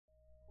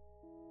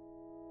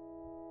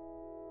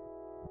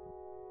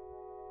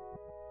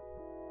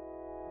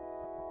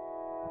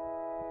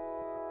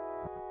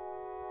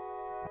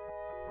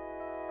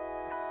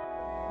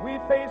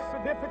face the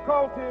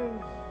difficulties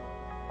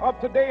of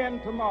today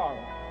and tomorrow,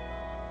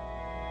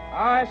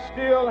 I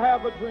still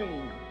have a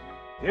dream.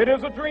 It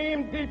is a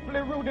dream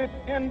deeply rooted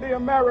in the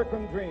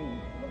American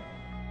dream.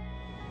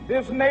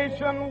 This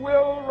nation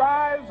will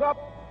rise up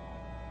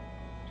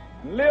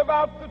and live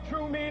out the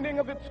true meaning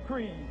of its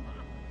creed.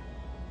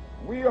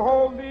 We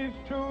hold these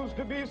truths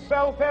to be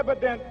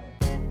self-evident.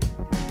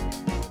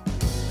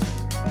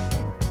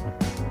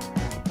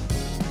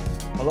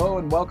 Hello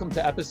and welcome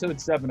to episode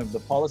 7 of the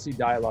Policy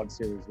Dialogue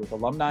series with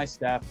alumni,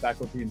 staff,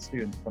 faculty, and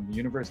students from the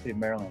University of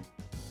Maryland.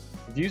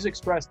 The views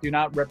expressed do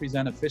not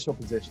represent official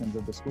positions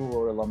of the school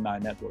or alumni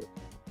network.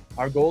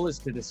 Our goal is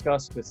to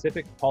discuss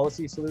specific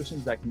policy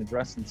solutions that can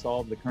address and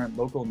solve the current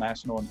local,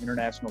 national, and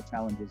international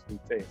challenges we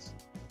face.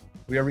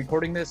 We are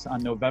recording this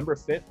on November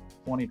 5th,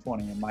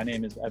 2020, and my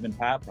name is Evan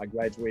Papp. I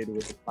graduated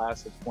with the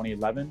class of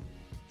 2011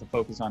 to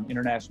focus on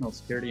international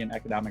security and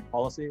economic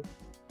policy.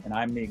 And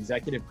I'm the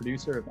executive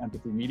producer of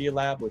Empathy Media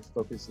Lab, which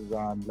focuses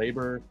on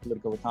labor,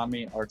 political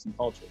economy, arts, and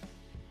culture.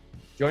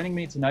 Joining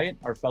me tonight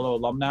are fellow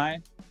alumni,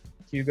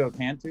 Hugo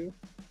Cantu,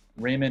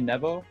 Raymond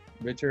Nevo,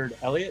 Richard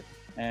Elliott,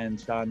 and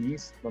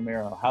Shanice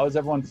Romero. How is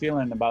everyone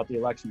feeling about the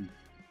election?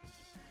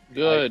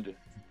 Good.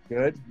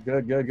 Good.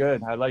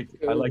 I like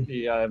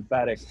the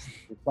emphatic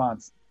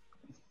response.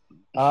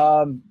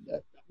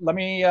 Let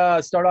me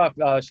start off.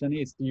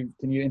 Shanice,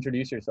 can you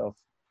introduce yourself?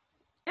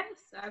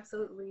 Yes,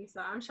 absolutely. So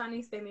I'm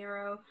Shanice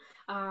Romero.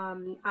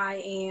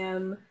 I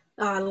am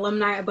an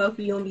alumni at both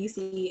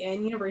UMBC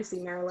and University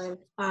of Maryland.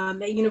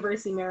 At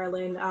University of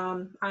Maryland,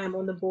 I am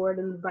on the board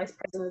and the vice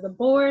president of the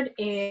board,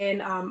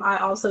 and I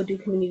also do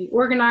community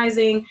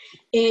organizing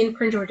in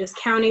Prince George's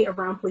County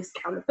around police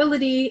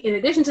accountability. In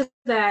addition to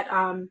that,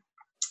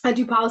 I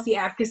do policy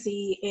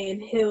advocacy and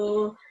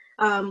Hill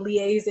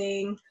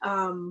liaising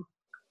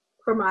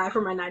for my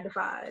 9 to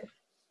 5.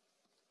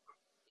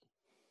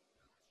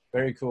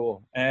 Very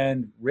cool.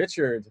 And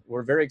Richard,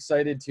 we're very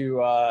excited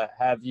to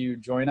have you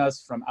join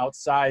us from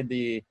outside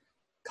the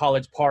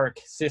College Park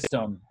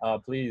system.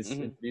 Please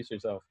introduce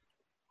yourself.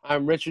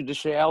 I'm Richard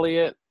Deshay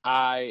Elliott.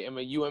 I am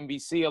a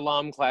UMBC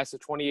alum, class of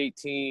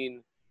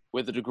 2018,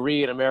 with a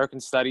degree in American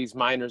Studies,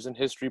 minors in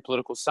History,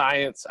 Political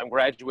Science. I'm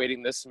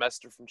graduating this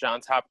semester from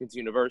Johns Hopkins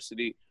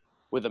University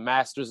with a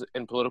master's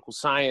in Political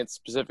Science,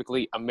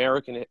 specifically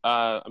American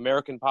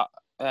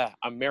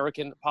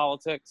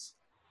politics.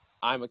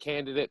 I'm a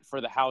candidate for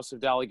the House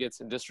of Delegates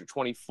in District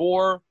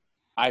 24.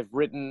 I've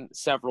written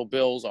several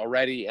bills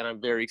already, and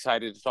I'm very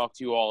excited to talk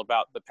to you all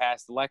about the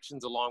past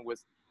elections along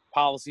with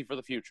policy for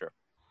the future.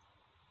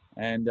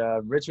 And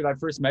Richard, I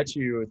first met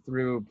you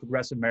through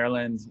Progressive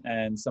Maryland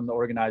and some of the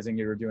organizing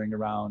you were doing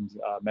around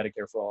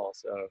Medicare for All.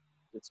 So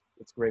it's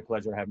a great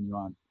pleasure having you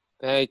on.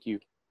 Thank you.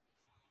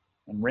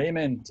 And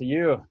Raymond, to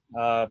you,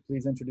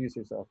 please introduce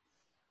yourself.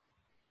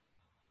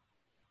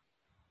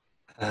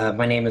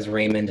 My name is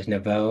Raymond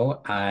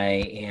Nevo.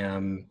 I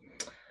am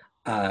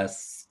a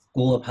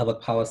School of Public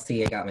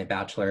Policy. I got my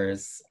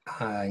bachelor's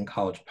in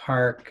College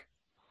Park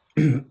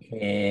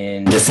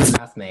this is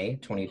last May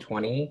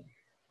 2020.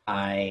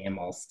 I am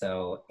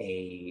also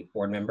a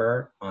board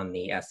member on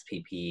the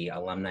SPP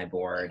Alumni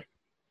Board,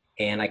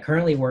 and I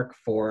currently work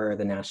for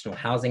the National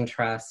Housing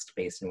Trust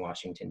based in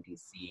Washington,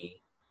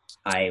 D.C.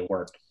 I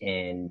work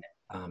in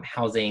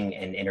housing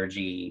and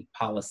energy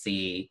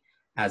policy,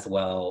 as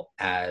well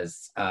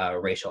as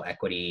racial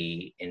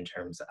equity in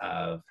terms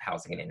of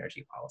housing and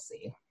energy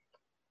policy.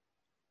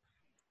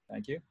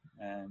 Thank you.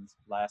 And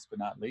last but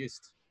not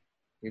least,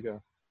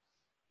 Hugo.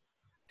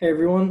 Hey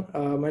everyone,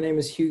 my name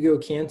is Hugo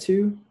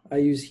Cantu. I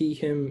use he,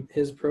 him,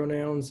 his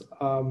pronouns.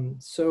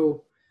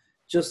 So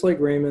just like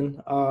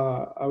Raymond,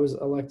 I was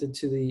elected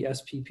to the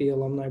SPP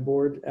Alumni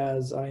Board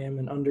as I am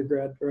an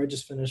undergrad, or I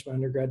just finished my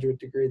undergraduate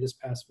degree this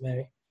past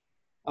May.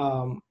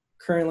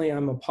 Currently,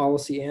 I'm a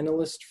policy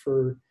analyst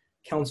for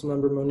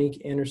Councilmember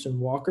Monique Anderson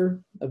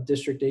Walker of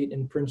District 8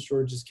 in Prince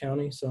George's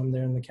County. So I'm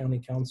there in the county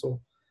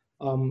council,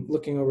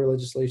 looking over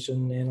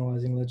legislation,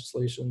 analyzing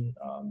legislation,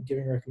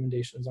 giving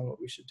recommendations on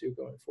what we should do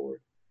going forward.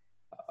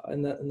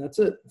 And that's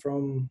it.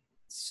 From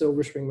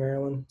Silver Spring,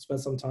 Maryland,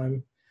 spent some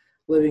time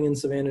living in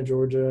Savannah,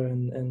 Georgia,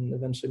 and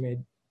eventually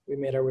we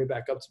made our way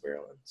back up to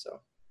Maryland. So.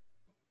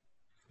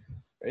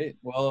 Great.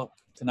 Well,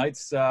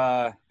 tonight's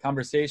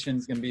conversation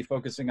is going to be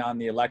focusing on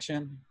the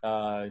election.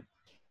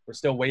 We're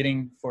still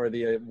waiting for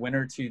the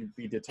winner to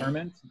be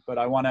determined, but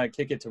I want to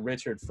kick it to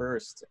Richard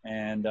first.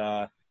 And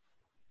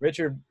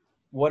Richard,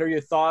 what are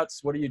your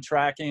thoughts? What are you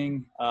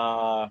tracking?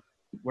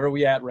 Where are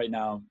we at right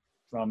now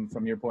from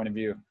your point of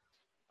view?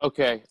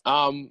 Okay.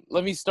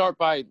 Let me start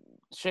by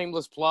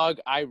shameless plug.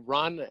 I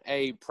run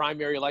a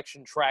primary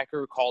election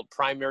tracker called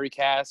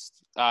PrimaryCast.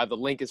 The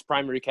link is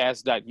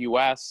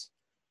primarycast.us,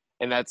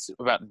 and that's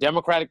about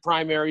Democratic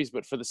primaries.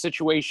 But for the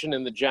situation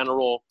in the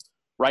general,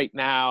 right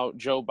now,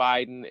 Joe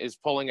Biden is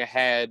pulling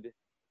ahead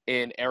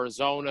in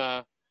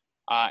Arizona,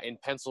 in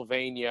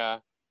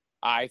Pennsylvania.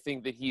 I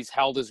think that he's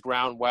held his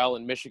ground well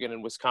in Michigan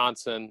and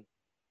Wisconsin.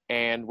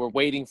 And we're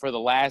waiting for the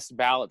last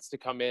ballots to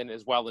come in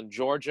as well in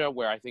Georgia,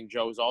 where I think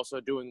Joe is also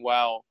doing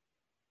well.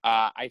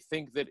 I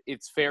think that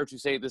it's fair to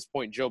say at this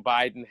point Joe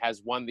Biden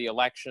has won the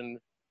election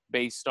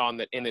based on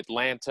that in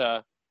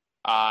Atlanta,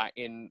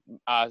 in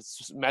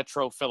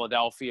Metro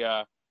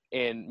Philadelphia,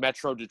 in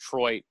Metro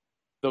Detroit.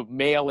 The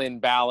mail-in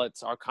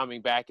ballots are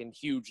coming back in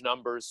huge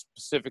numbers,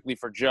 specifically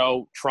for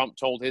Joe. Trump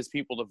told his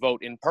people to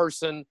vote in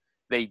person.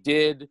 They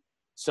did.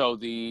 So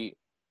the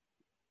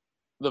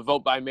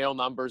vote by mail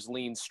numbers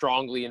lean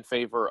strongly in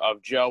favor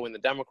of Joe and the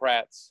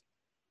Democrats.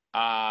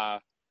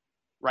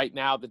 Right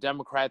now, the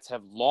Democrats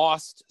have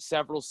lost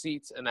several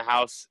seats in the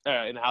House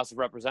of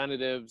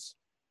Representatives.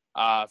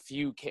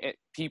 Few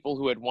people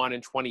who had won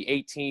in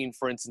 2018,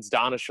 for instance,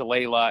 Donna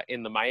Shalala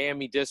in the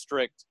Miami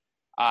district,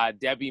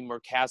 Debbie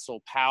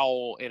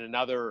Murcassel-Powell in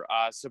another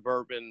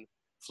suburban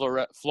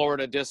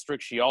Florida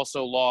district. She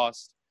also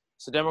lost.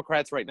 So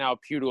Democrats right now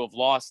appear to have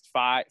lost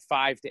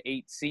five to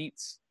 8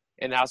 seats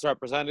in the House of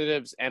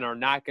Representatives and are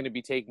not going to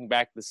be taking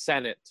back the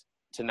Senate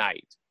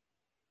tonight.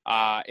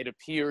 It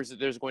appears that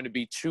there's going to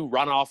be 2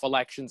 runoff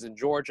elections in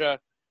Georgia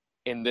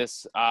in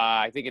this,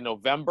 I think in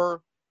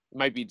November, it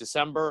might be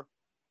December.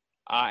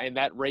 And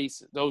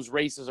those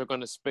races are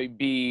going to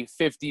be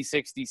 50,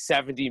 60,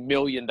 70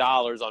 million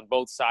dollars on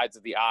both sides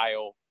of the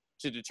aisle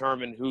to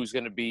determine who's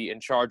going to be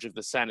in charge of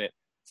the Senate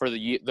for the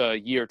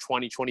year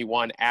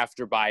 2021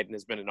 after Biden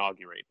has been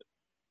inaugurated.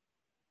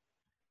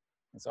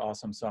 That's an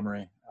awesome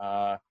summary.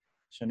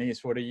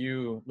 Shanice, what are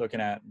you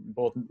looking at,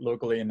 both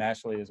locally and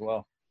nationally as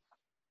well?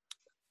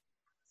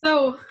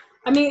 So,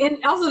 I mean,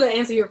 and also to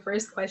answer your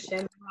first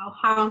question,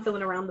 how I'm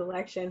feeling around the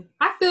election,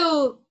 I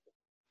feel,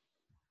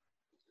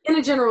 in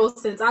a general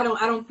sense, I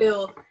don't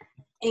feel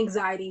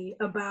anxiety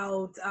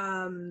about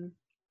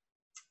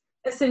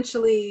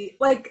essentially,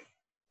 like,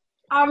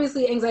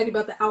 obviously anxiety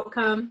about the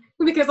outcome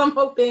because I'm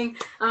hoping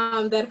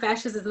that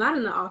fascist is not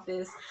in the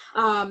office,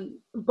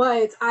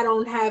 but I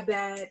don't have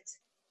that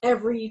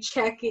every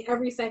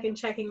second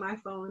checking my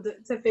phone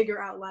to figure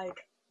out like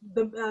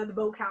the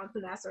vote counts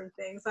and that sort of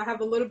thing. So I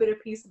have a little bit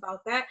of peace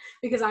about that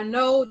because I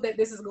know that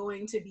this is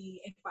going to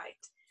be a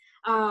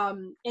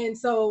fight. And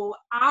so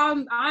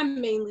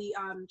I'm mainly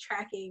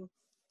tracking,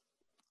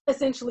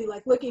 essentially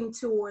like looking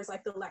towards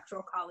like the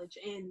electoral college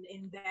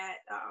in that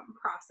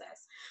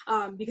process,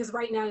 because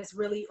right now it's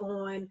really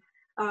on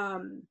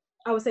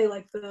I would say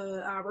like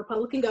the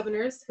Republican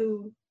governors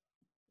who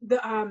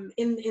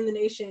in the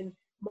nation,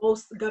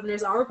 most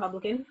governors are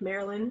Republican.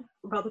 Maryland,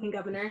 Republican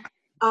governor.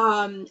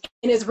 And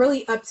it's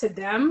really up to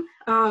them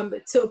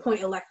to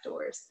appoint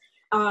electors.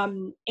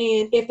 And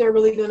if they're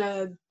really going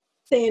to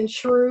stand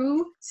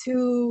true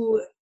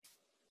to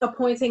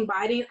appointing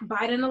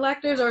Biden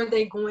electors, or are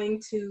they going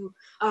to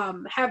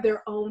have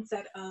their own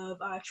set of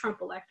Trump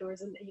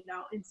electors and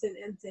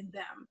send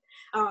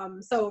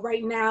them? So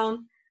right now,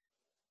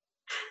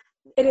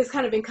 it is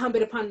kind of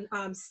incumbent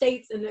upon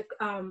states and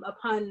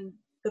upon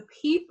the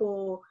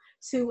people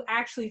to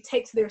actually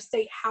take to their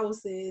state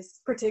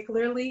houses,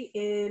 particularly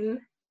in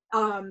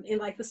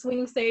like the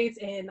swing states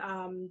and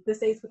the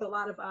states with a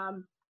lot of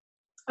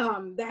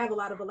that have a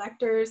lot of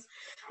electors,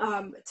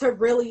 to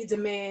really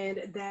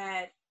demand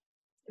that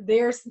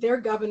their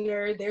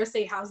governor, their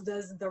state house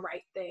does the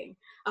right thing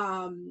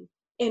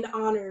and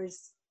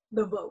honors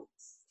the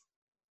votes.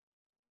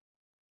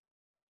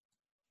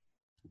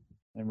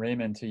 And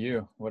Raymond, to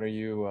you, what are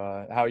you?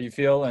 How you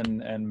feel,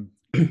 and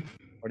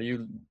what are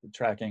you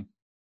tracking?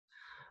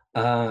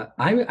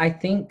 I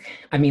think,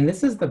 I mean,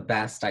 this is the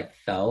best I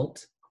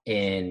felt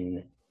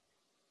in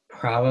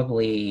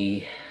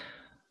probably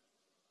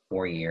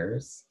 4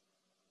 years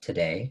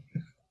today,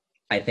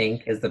 I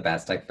think is the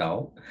best I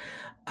felt.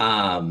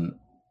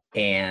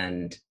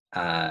 And,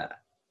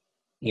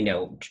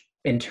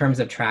 in terms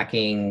of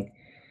tracking,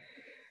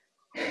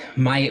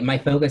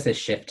 my focus has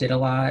shifted a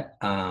lot.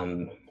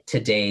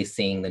 Today,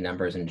 seeing the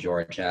numbers in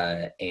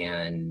Georgia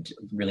and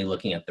really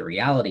looking at the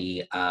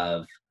reality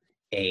of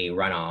a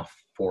runoff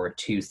for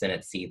 2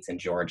 Senate seats in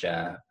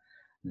Georgia,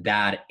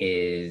 that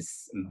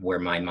is where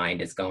my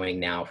mind is going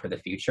now for the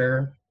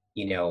future.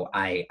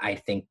 I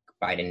think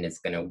Biden is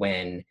going to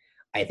win.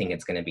 I think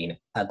it's going to be an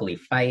ugly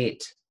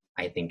fight.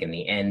 I think in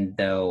the end,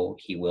 though,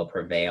 he will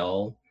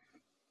prevail.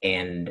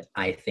 And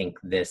I think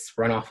this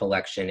runoff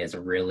election is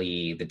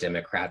really the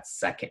Democrats'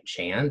 second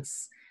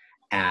chance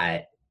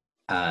at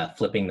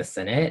flipping the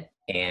Senate,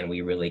 and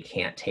we really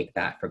can't take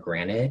that for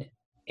granted.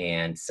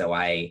 And so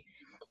I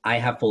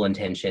have full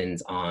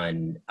intentions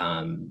on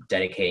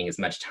dedicating as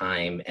much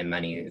time and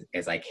money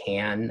as I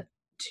can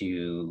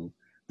to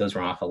those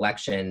runoff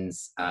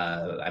elections.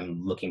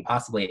 I'm looking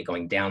possibly at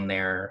going down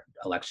there.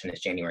 Election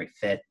is January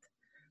 5th.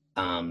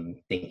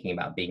 Thinking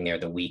about being there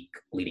the week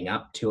leading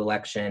up to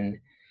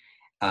election.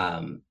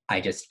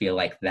 I just feel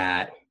like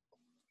that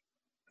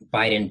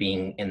Biden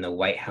being in the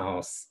White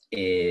House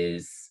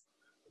is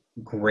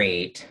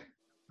great,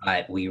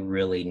 but we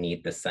really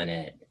need the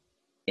Senate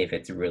if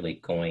it's really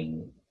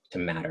going to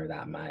matter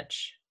that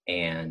much.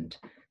 And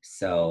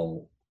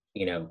so,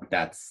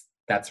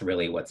 that's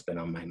really what's been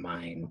on my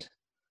mind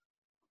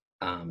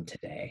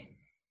today.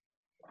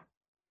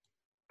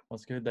 Well,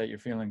 it's good that you're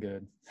feeling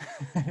good.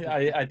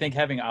 I think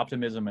having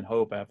optimism and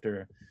hope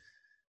after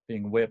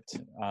being whipped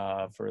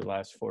for the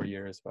last 4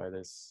 years by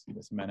this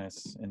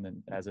menace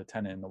as a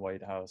tenant in the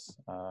White House,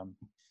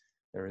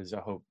 there is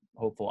a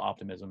hopeful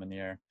optimism in the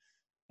air.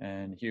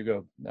 And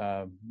Hugo,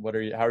 how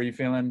are you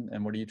feeling,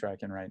 and what are you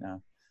tracking right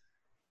now?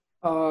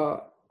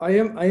 I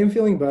am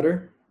feeling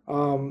better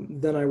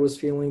than I was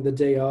feeling the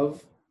day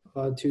of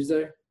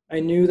Tuesday. I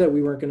knew that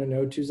we weren't going to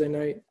know Tuesday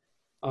night.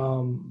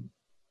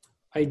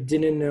 I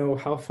didn't know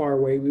how far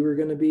away we were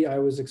going to be. I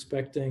was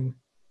expecting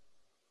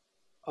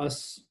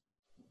us.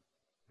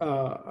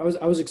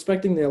 I was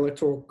expecting the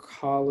Electoral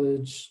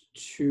College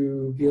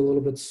to be a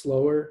little bit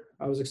slower.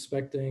 I wasn't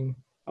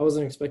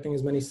expecting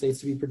as many states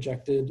to be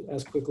projected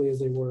as quickly as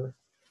they were,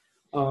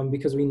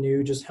 because we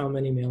knew just how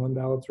many mail-in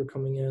ballots were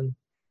coming in.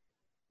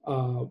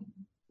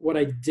 What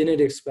I didn't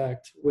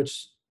expect,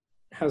 which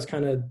has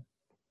kind of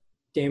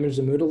damaged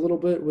the mood a little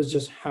bit, was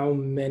just how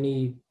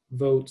many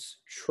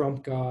votes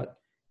Trump got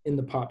in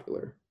the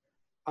popular.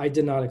 I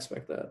did not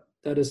expect that.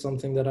 That is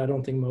something that I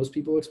don't think most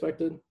people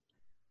expected,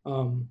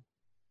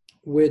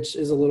 which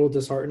is a little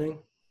disheartening.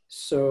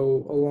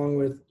 So along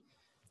with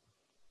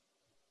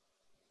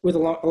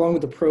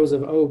the pros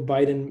of,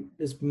 Biden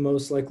is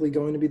most likely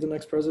going to be the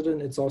next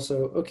president, it's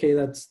also, okay,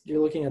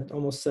 you're looking at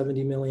almost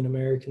 70 million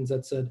Americans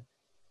that said,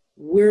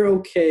 we're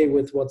okay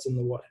with what's in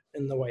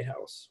the White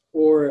House,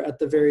 or at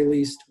the very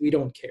least, we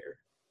don't care.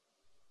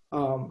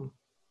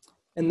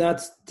 And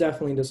that's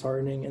definitely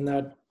disheartening, and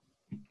that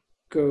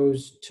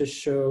goes to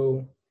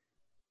show,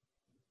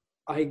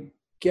 I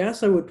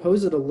guess I would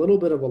pose it a little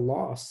bit of a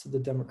loss to the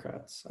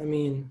Democrats. I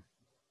mean,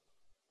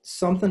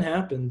 something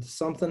happened.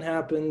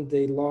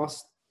 They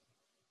lost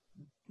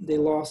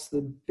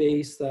the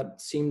base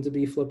that seemed to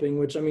be flipping,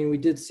 which, I mean, we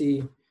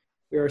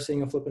are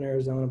seeing a flip in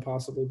Arizona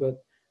possibly,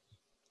 but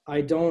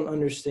I don't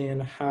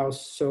understand how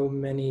so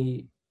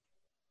many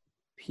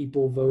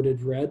people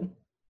voted red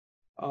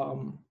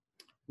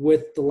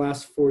with the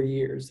last 4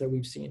 years that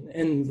we've seen,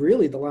 and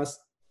really the last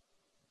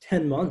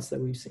 10 months that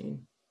we've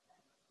seen.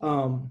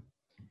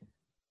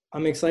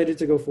 I'm excited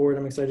to go forward.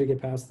 I'm excited to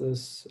get past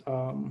this.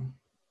 I'm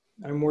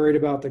worried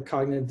about the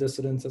cognitive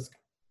dissonance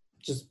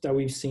that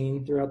we've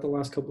seen throughout the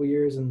last couple of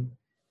years, and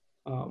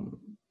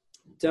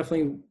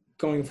definitely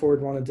going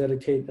forward want to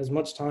dedicate as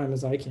much time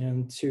as I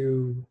can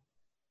to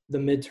the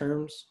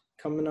midterms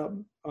coming up.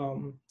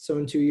 So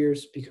in 2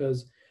 years,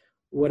 because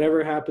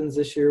whatever happens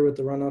this year with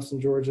the runoffs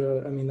in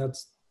Georgia, I mean,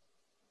 that's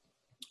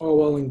all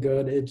well and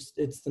good.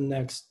 It's the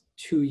next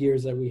 2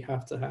 years that we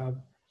have to have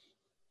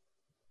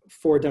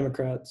for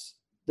Democrats.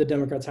 The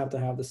Democrats have to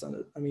have the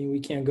Senate. I mean, we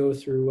can't go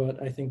through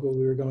what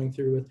we were going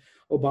through with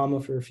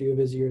Obama for a few of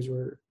his years,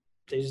 where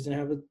they just didn't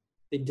have it.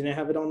 They didn't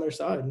have it on their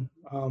side.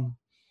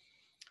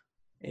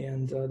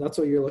 And that's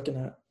what you're looking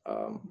at.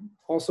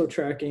 Also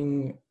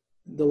tracking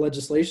the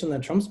legislation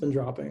that Trump's been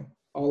dropping,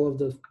 all of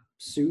the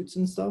suits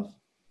and stuff.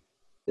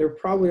 They're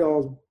probably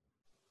all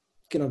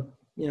gonna,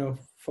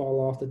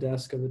 fall off the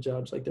desk of a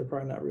judge. Like, they're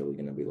probably not really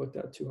gonna be looked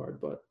at too hard,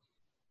 but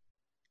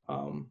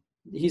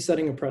he's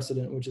setting a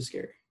precedent, which is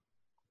scary.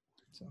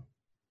 So,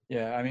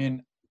 yeah, I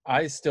mean,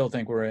 I still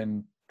think we're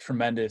in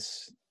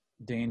tremendous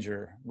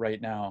danger right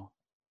now.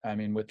 I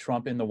mean, with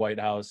Trump in the White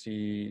House,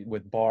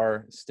 with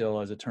Barr still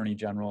as Attorney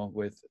General,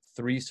 with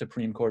 3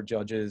 Supreme Court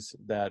judges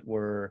that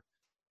were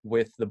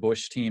with the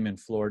Bush team in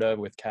Florida,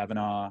 with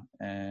Kavanaugh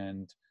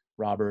and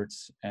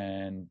Roberts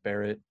and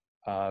Barrett,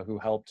 who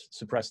helped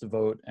suppress the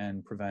vote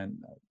and prevent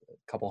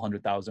a couple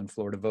 100,000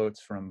 Florida votes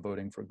from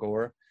voting for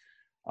Gore.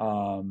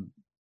 I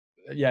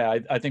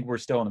think we're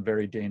still in a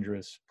very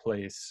dangerous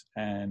place.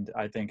 And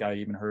I think I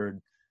even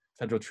heard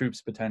federal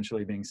troops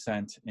potentially being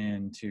sent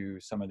into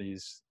some of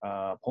these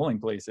polling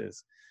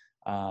places.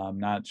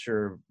 Not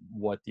sure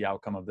what the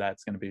outcome of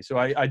that's going to be. So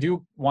I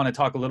do want to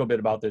talk a little bit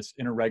about this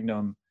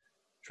interregnum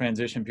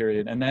transition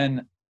period. And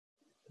then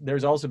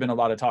there's also been a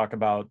lot of talk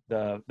about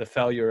the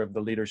failure of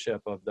the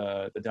leadership of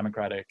the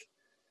Democratic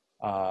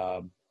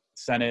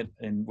Senate,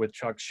 and with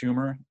Chuck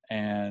Schumer,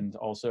 and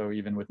also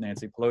even with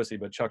Nancy Pelosi.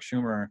 But Chuck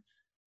Schumer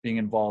being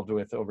involved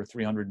with over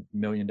 $300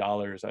 million,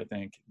 I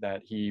think,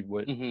 that he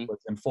was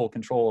in full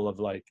control of,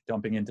 like,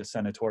 dumping into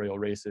senatorial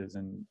races,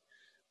 and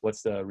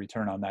what's the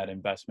return on that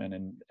investment,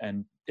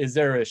 and is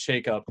there a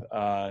shakeup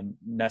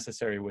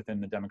necessary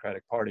within the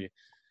Democratic Party?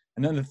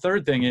 And then the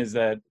third thing is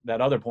that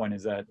other point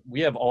is that we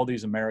have all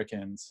these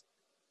Americans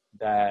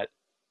that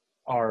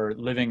are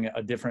living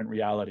a different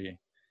reality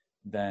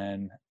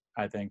than,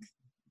 I think,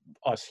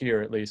 us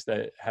here, at least,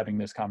 that having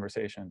this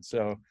conversation.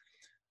 So,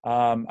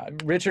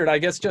 Richard, I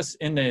guess just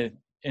in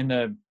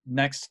the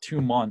next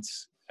 2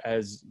 months,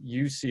 as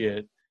you see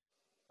it,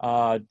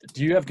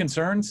 do you have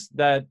concerns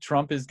that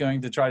Trump is going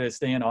to try to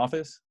stay in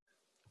office?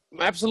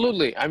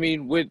 Absolutely. I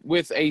mean,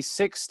 with a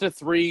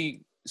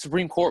 6-3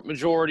 Supreme Court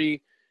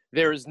majority,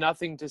 there is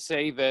nothing to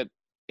say that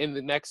in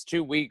the next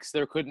 2 weeks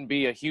there couldn't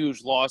be a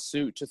huge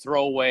lawsuit to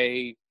throw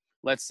away,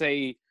 let's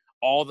say,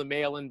 all the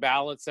mail-in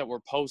ballots that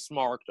were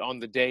postmarked on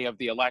the day of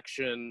the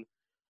election,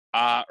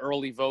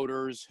 early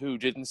voters who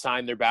didn't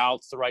sign their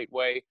ballots the right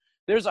way.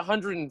 There's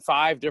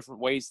 105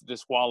 different ways to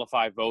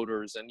disqualify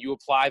voters, and you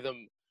apply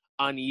them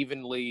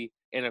unevenly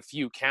in a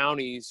few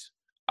counties,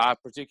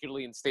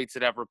 particularly in states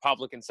that have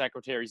Republican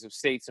secretaries of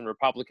states and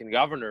Republican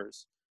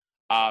governors.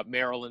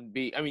 Maryland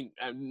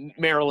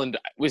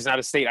was not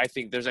a state I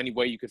think there's any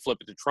way you could flip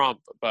it to Trump,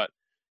 but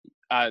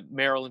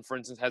Maryland, for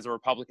instance, has a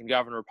Republican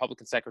governor,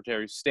 Republican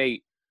secretary of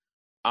state.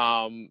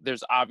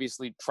 There's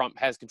obviously Trump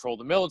has control of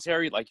the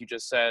military, like you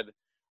just said.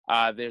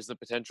 There's the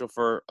potential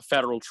for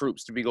federal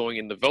troops to be going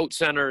into vote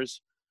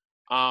centers.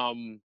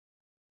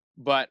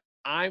 But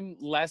I'm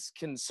less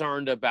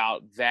concerned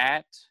about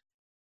that,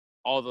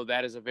 although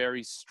that is a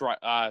very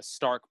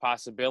stark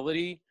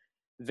possibility,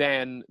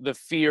 than the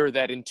fear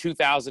that in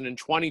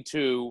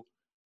 2022,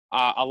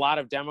 a lot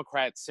of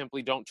Democrats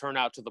simply don't turn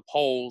out to the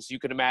polls. You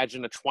could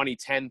imagine a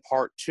 2010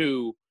 part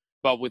 2,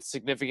 but with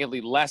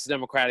significantly less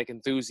Democratic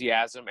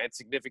enthusiasm and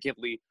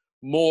significantly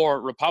more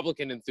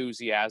Republican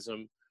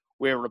enthusiasm,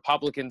 where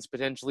Republicans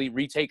potentially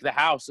retake the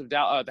House of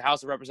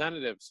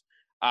Representatives,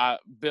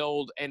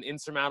 build an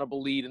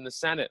insurmountable lead in the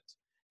Senate,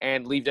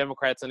 and leave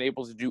Democrats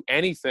unable to do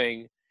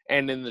anything.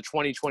 And in the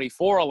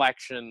 2024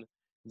 election,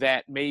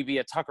 that maybe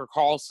a Tucker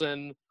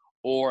Carlson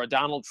or a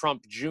Donald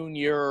Trump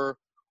Jr.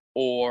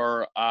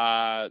 or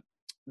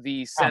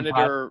the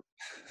senator,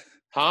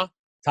 Tom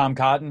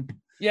Cotton.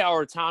 Yeah,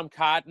 or Tom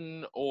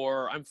Cotton,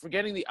 or I'm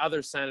forgetting the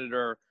other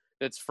senator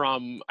that's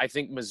from, I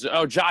think, Missouri.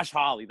 Oh, Josh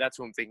Hawley. That's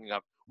who I'm thinking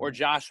of. Or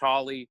Josh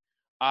Hawley,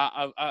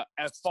 a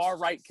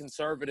far-right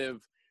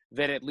conservative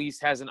that at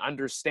least has an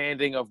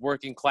understanding of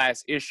working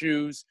class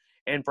issues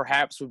and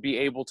perhaps would be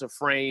able to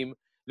frame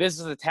this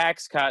is a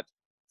tax cut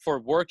for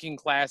working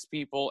class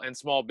people and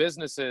small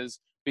businesses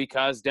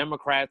because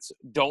Democrats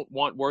don't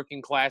want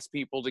working class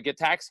people to get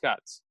tax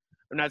cuts.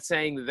 I'm not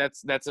saying that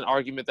that's an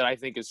argument that I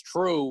think is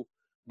true,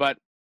 but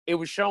it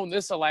was shown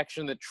this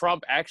election that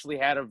Trump actually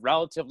had a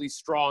relatively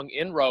strong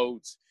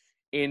inroads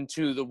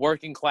into the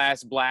working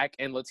class Black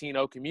and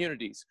Latino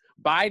communities.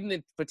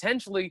 Biden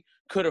potentially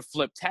could have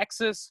flipped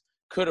Texas,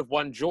 could have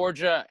won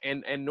Georgia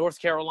and North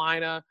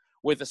Carolina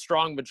with a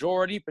strong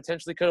majority,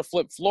 potentially could have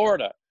flipped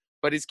Florida.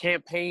 But his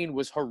campaign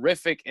was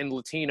horrific in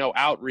Latino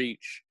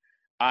outreach.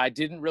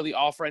 Didn't really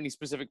offer any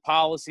specific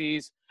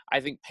policies. I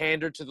think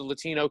pandered to the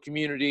Latino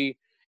community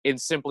and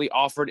simply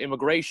offered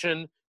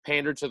immigration,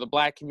 pandered to the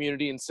Black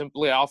community and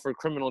simply offered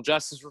criminal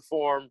justice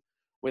reform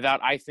without,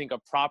 I think, a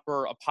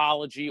proper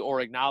apology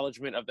or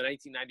acknowledgement of the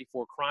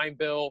 1994 crime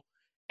bill.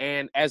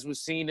 And as was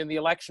seen in the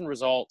election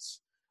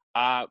results,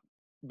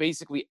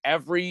 basically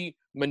every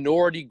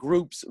minority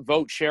group's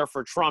vote share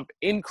for Trump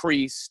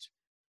increased,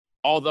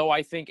 although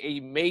I think a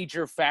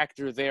major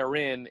factor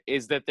therein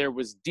is that there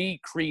was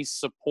decreased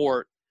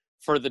support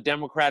for the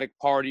Democratic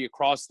Party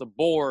across the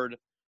board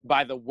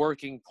by the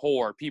working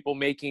poor, people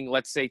making,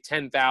 let's say,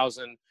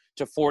 $10,000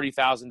 to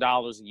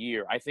 $40,000 a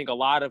year. I think a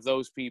lot of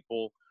those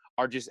people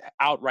are just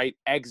outright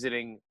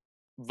exiting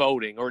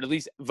voting, or at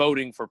least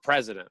voting for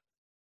president.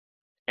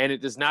 And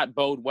it does not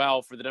bode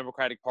well for the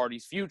Democratic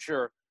Party's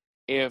future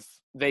if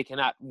they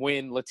cannot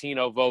win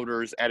Latino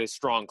voters at a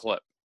strong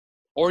clip,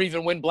 or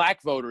even win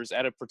Black voters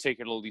at a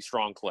particularly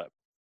strong clip.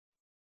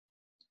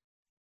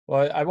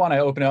 Well, I want to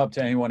open it up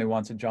to anyone who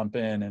wants to jump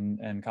in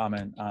and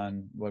comment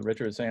on what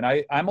Richard is saying.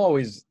 I'm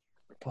always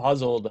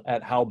puzzled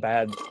at how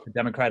bad the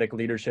Democratic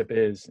leadership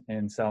is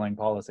in selling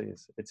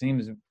policies. It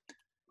seems,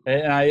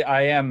 and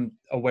I am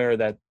aware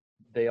that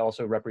they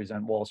also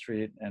represent Wall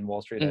Street, and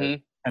Wall Street has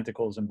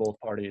tentacles in both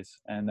parties,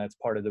 and that's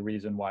part of the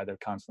reason why they're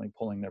constantly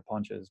pulling their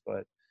punches. But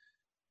it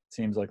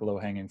seems like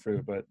low-hanging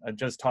fruit. But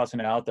just tossing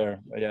it out there,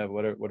 yeah.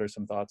 What are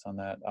some thoughts on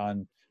that?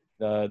 On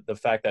the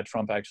fact that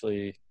Trump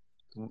actually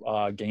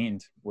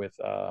gained with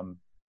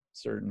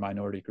certain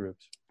minority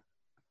groups?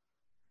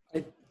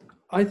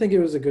 I think it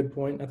was a good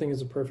point. I think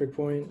it's a perfect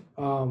point.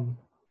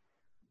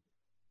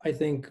 I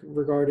think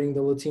regarding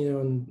the Latino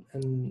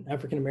and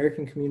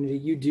African-American community,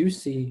 you do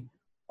see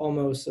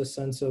almost a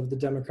sense of the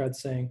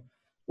Democrats saying,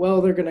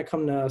 well, they're going to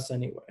come to us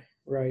anyway,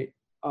 right?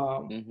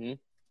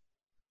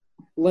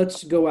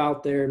 Let's go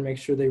out there and make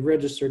sure they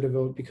register to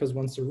vote, because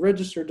once they're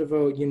registered to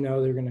vote, you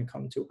know they're going to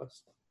come to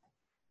us.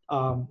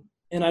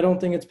 And I don't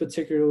think it's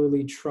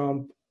particularly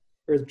Trump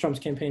or Trump's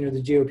campaign or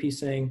the GOP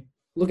saying,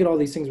 look at all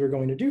these things we're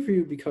going to do for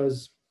you,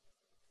 because,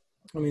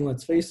 I mean,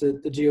 let's face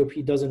it, the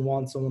GOP doesn't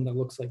want someone that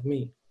looks like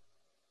me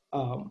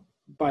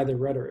by their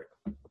rhetoric.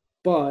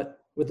 But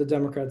with the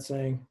Democrats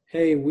saying,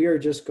 hey, we are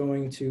just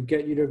going to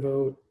get you to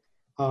vote,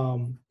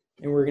 and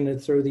we're going to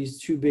throw these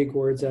two big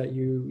words at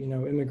you, you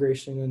know,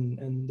 immigration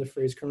and the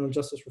phrase criminal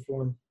justice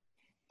reform.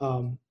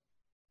 I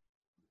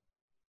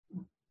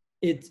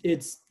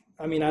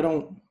mean,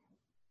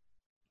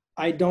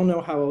 I don't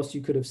know how else you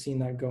could have seen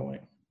that going.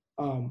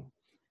 And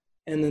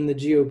then the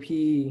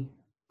GOP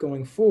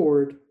going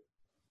forward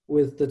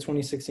with the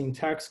 2016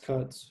 tax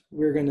cuts,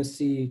 we're going to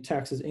see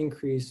taxes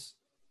increase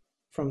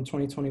from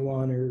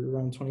 2021 or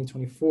around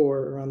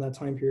 2024, around that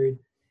time period.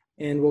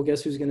 And well,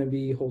 guess who's going to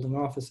be holding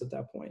office at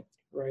that point,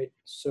 right?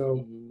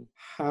 So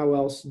how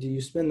else do you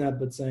spin that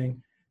but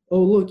saying,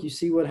 oh, look, you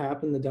see what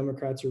happened? The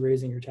Democrats are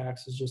raising your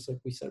taxes just like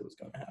we said was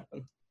going to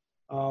happen,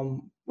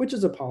 which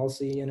is a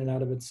policy in and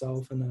out of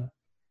itself and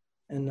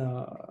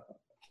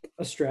a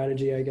a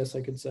strategy, I guess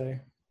I could say.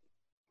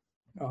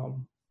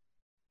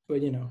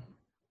 But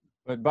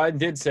But Biden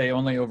did say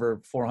only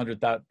over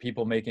 400,000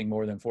 people making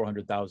more than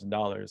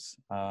 $400,000.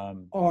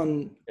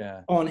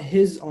 On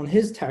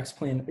his tax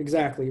plan,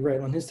 exactly right,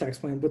 on his tax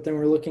plan. But then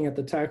we're looking at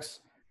the tax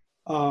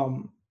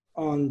on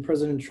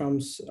President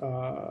Trump's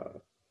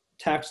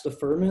tax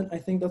deferment. I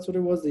think that's what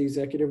it was, the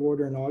executive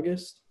order in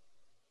August,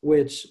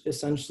 which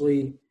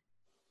essentially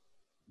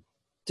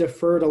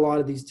deferred a lot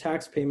of these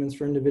tax payments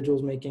for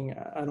individuals making,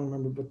 I don't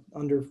remember, but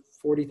under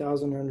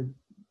 40,000 or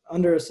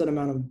under a set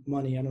amount of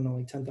money. I don't know,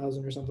 like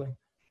 10,000 or something.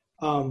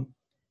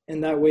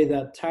 And that way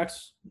that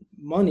tax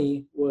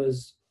money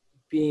was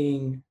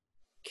being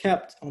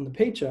kept on the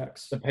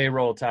paychecks. The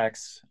payroll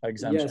tax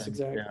exemption. Yes,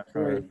 exactly. Yeah,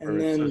 for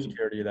Social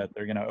Security that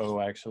they're going to owe,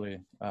 actually.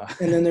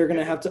 And then they're going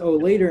to have to owe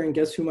later, and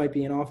guess who might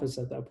be in office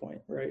at that point,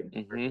 right?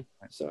 Mm-hmm.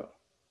 So.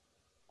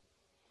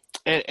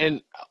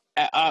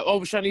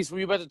 Shanice, were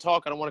you about to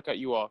talk? I don't want to cut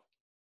you off.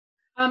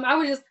 I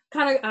was just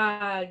kind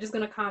of just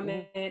going to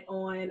comment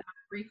on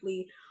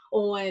briefly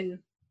on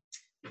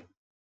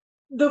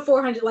the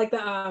 400, like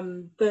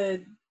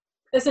the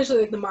essentially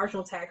like the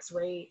marginal tax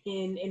rate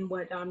in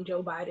what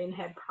Joe Biden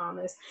had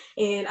promised.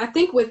 And I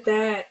think with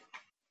that,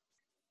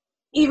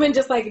 even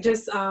just like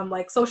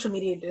social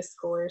media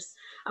discourse,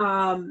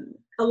 a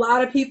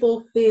lot of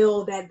people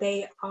feel that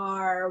they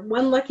are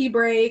one lucky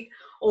break,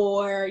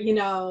 or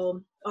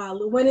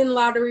winning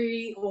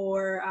lottery,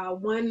 or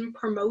one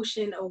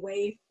promotion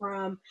away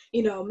from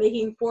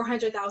making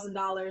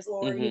 $400,000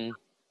 or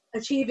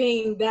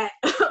achieving that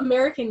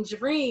American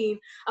dream.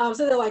 So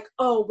they're like,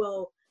 oh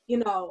well,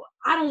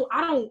 I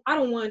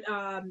don't want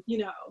I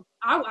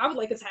would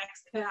like a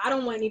tax cut. I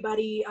don't want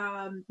anybody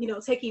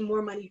taking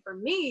more money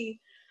from me,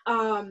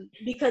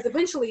 because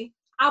eventually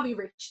I'll be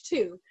rich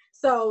too.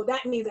 So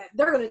that means that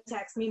they're going to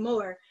tax me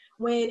more,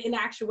 when in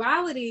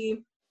actuality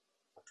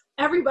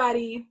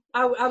everybody,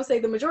 I would say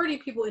the majority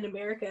of people in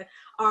America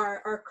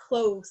are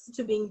close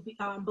to being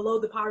below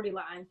the poverty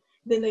line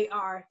than they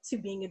are to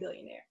being a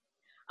billionaire.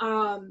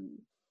 And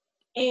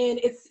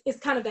it's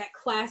kind of that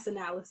class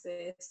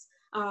analysis,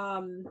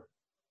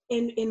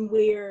 in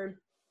where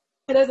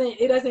it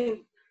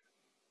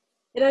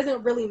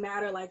doesn't really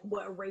matter like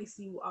what race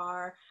you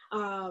are.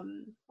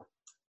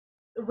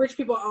 Rich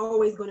people are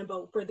always going to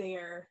vote for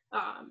their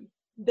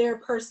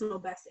personal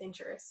best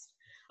interest.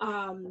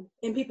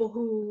 And people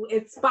who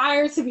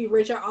aspire to be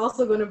rich are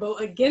also going to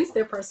vote against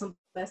their personal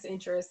best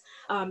interest,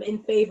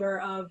 in favor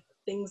of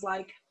things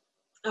like,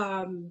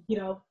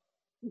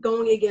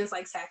 going against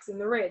like taxing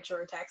the rich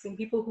or taxing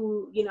people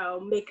who,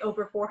 make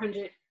over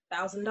 $400,000.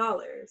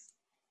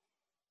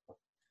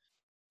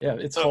 Yeah,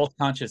 it's false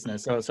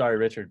consciousness. Oh, sorry,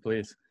 Richard,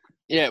 please.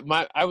 Yeah,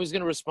 I was going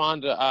to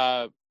respond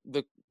to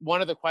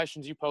one of the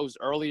questions you posed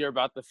earlier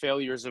about the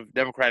failures of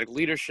Democratic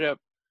leadership.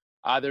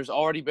 There's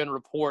already been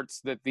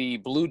reports that the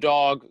Blue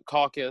Dog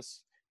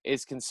Caucus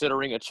is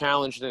considering a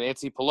challenge to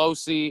Nancy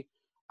Pelosi.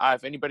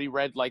 If anybody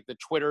read like the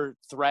Twitter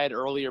thread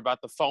earlier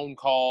about the phone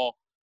call,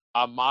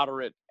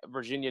 moderate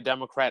Virginia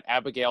Democrat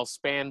Abigail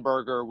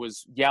Spanberger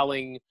was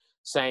yelling,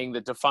 saying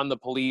that defund the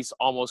police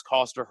almost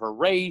cost her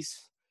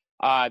race.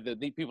 That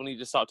the people need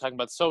to stop talking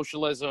about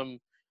socialism,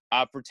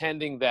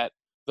 pretending that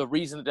the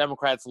reason the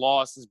Democrats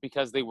lost is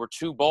because they were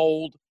too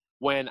bold,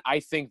 when I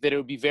think that it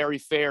would be very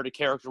fair to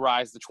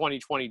characterize the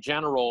 2020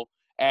 general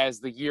as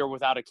the year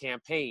without a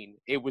campaign.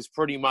 It was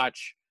pretty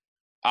much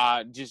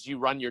just you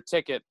run your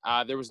ticket.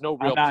 There was no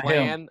real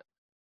plan.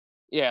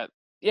 Him.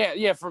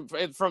 Yeah,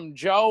 from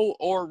Joe,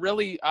 or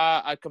really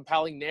a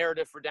compelling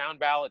narrative for down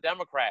ballot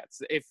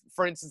Democrats. If,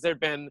 for instance, there'd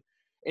been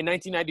in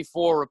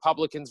 1994,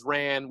 Republicans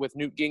ran with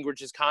Newt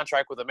Gingrich's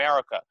Contract with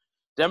America.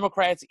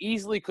 Democrats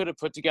easily could have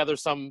put together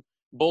some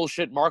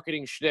bullshit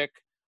marketing shtick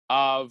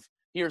of,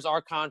 here's our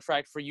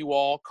contract for you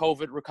all,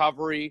 COVID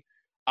recovery,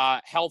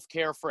 health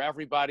care for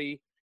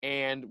everybody,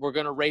 and we're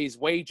going to raise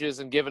wages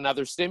and give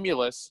another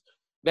stimulus.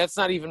 That's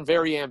not even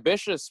very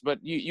ambitious, but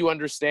you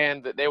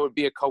understand that there would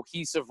be a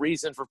cohesive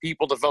reason for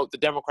people to vote the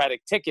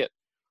Democratic ticket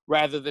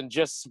rather than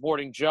just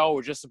supporting Joe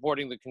or just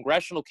supporting the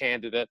congressional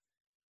candidate.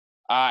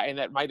 And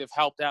that might have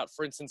helped out,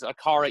 for instance,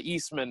 Akara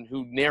Eastman,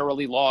 who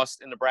narrowly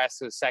lost in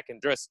Nebraska's 2nd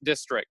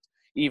district,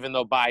 even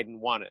though Biden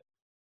won it.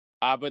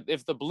 But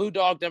if the Blue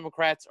Dog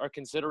Democrats are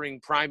considering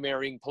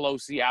primarying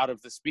Pelosi out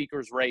of the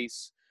speaker's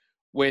race,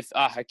 with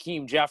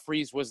Hakeem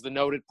Jeffries was the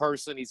noted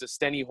person. He's a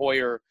Steny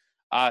Hoyer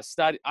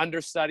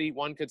understudy,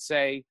 one could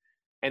say,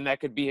 and that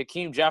could be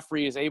Hakeem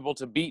Jeffries is able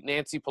to beat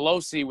Nancy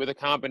Pelosi with a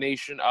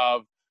combination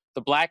of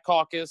the Black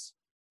Caucus,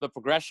 the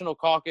Progressive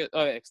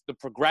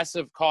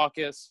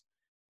Caucus,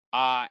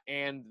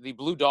 and the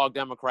Blue Dog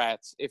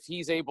Democrats. If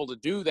he's able to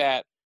do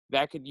that,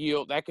 that could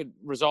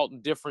result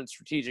in different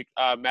strategic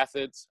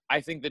methods.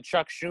 I think that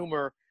Chuck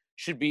Schumer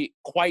should be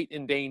quite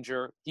in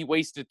danger. He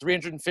wasted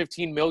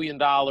 $315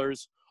 million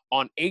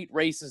on 8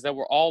 races that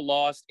were all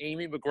lost.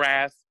 Amy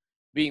McGrath,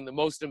 being the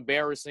most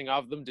embarrassing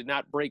of them, did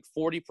not break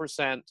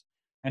 40%.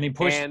 And he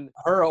pushed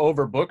her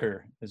over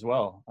Booker as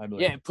well, I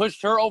believe. Yeah,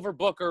 pushed her over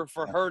Booker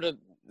for her to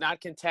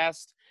not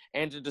contest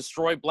and to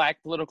destroy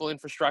Black political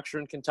infrastructure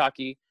in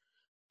Kentucky.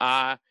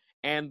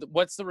 And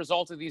what's the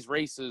result of these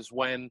races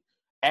when,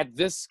 at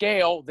this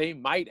scale, they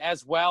might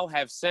as well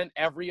have sent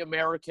every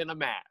American a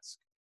mask?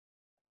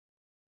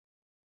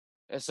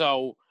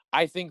 So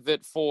I think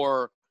that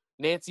for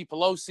Nancy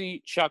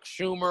Pelosi, Chuck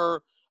Schumer,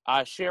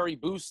 Sherry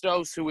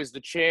Bustos, who is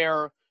the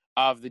chair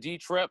of the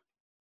D-Trip,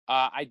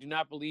 I do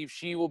not believe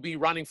she will be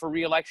running for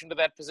re-election to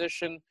that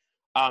position.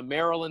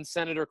 Maryland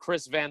Senator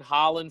Chris Van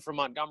Hollen from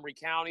Montgomery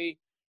County,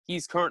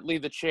 he's currently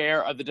the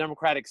chair of the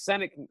Democratic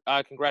Senate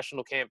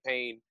congressional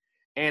campaign.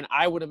 And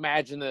I would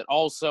imagine that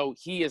also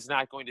he is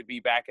not going to be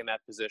back in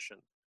that position.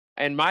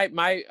 And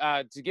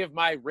to give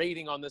my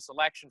rating on this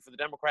election for the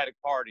Democratic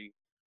Party,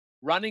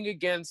 running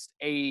against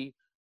a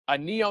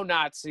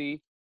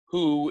neo-Nazi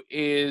who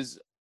is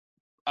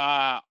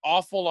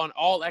awful on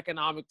all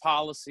economic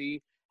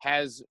policy,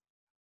 has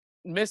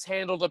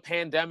mishandled a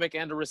pandemic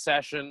and a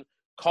recession,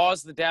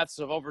 caused the deaths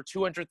of over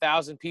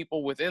 200,000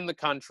 people within the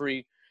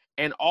country,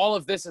 and all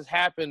of this has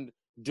happened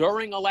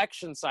during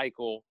election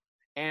cycle,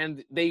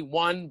 and they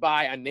won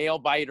by a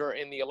nail-biter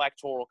in the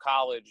Electoral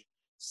College,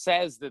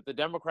 says that the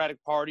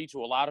Democratic Party,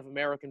 to a lot of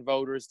American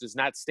voters, does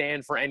not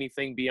stand for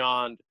anything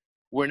beyond,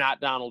 we're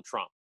not Donald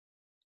Trump.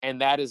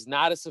 And that is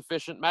not a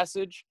sufficient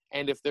message.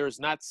 And if there's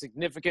not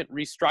significant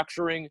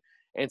restructuring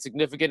and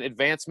significant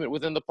advancement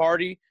within the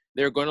party,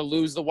 they're going to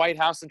lose the White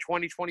House in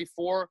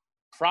 2024,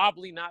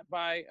 probably not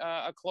by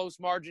a close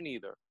margin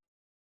either.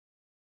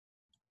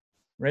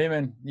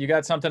 Raymond, you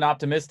got something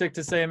optimistic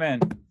to say,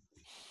 man?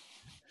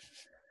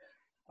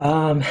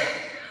 I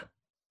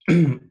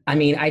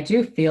mean, I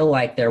do feel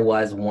like there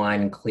was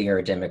one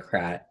clear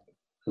Democrat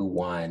who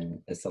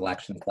won this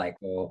election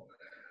cycle,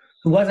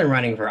 who wasn't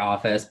running for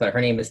office, but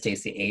her name is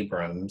Stacey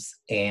Abrams.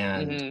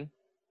 And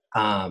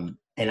and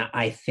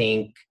I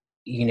think,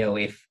 you know,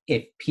 if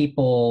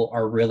people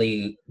are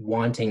really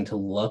wanting to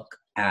look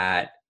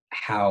at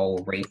how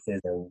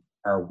races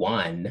are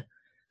won,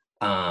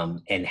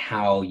 and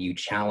how you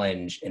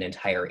challenge an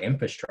entire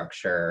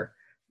infrastructure,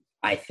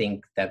 I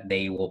think that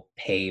they will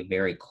pay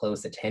very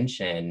close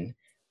attention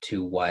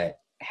to what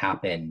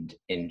happened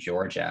in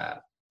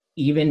Georgia.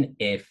 Even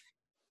if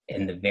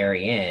in the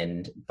very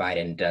end,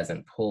 Biden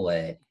doesn't pull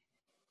it,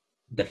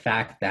 the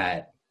fact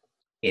that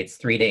it's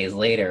 3 days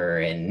later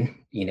and,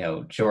 you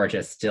know,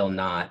 Georgia's still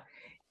not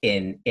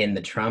in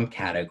the Trump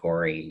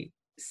category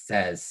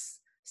says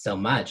so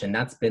much. And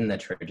that's been the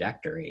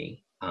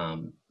trajectory,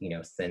 you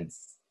know,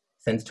 since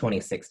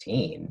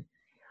 2016.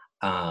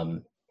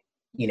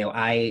 You know,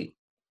 I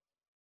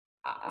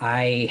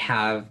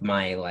have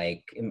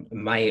my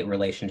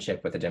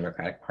relationship with the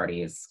Democratic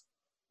Party is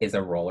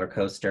a roller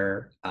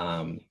coaster.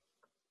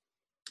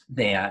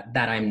 That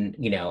I'm,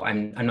 you know,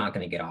 I'm not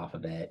going to get off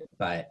of it,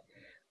 but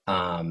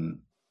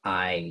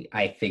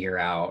I figure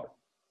out,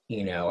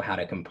 you know, how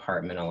to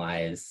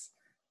compartmentalize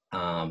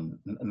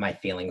my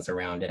feelings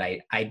around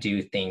it. I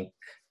do think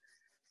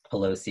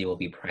Pelosi will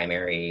be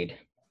primaried.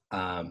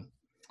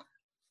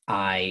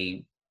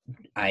 I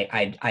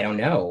don't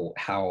know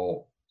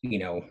how, you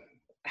know,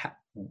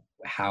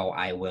 how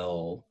I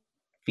will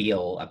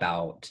feel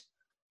about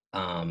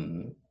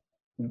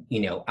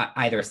you know,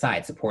 either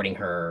side supporting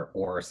her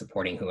or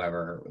supporting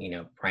whoever, you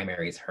know,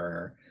 primaries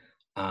her.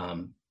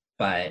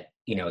 But,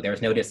 you know,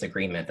 there's no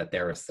disagreement that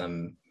there were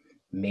some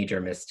major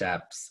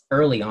missteps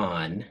early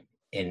on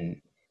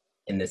in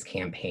this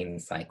campaign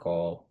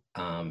cycle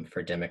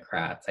for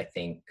Democrats. I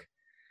think,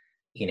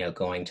 you know,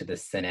 going to the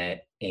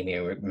Senate, Amy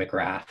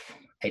McGrath,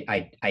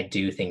 I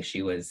do think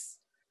she was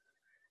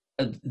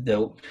a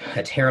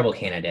terrible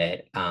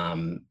candidate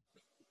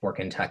for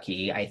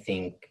Kentucky. I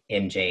think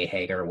MJ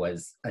Hager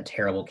was a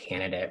terrible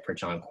candidate for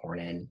John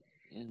Cornyn.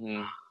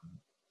 You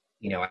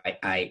know,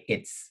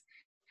 it's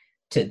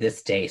to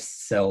this day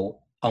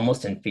so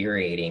almost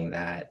infuriating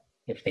that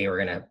if they were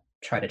going to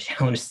try to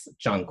challenge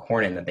John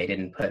Cornyn, that they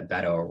didn't put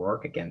Beto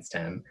O'Rourke against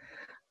him.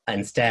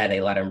 Instead,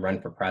 they let him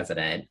run for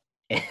president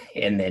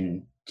and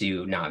then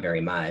do not very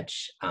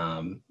much.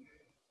 And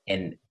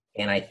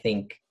I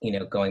think, you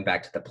know, going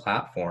back to the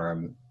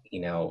platform,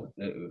 you know,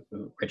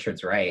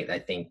 Richard's right. I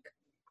think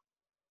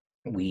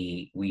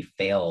we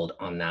failed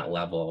on that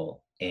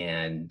level,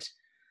 and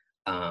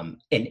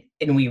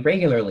we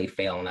regularly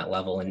fail on that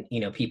level. And,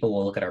 you know, people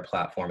will look at our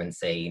platform and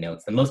say, you know,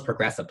 it's the most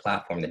progressive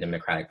platform the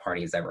Democratic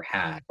Party has ever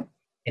had.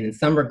 And in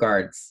some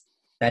regards,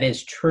 that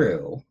is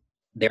true.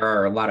 There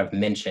are a lot of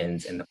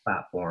mentions in the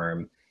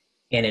platform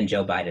and in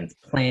Joe Biden's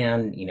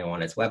plan, you know,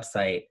 on his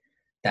website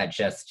that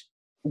just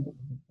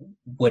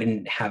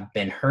wouldn't have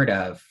been heard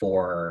of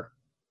for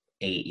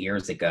 8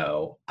 years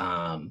ago.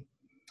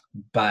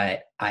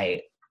 But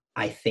I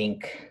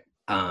think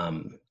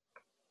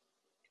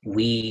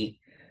we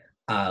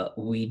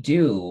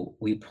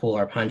pull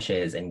our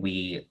punches, and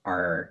we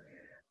are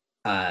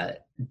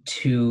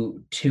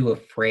too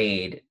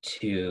afraid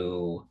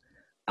to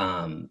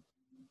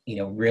you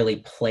know, really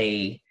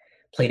play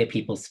to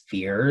people's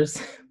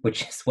fears,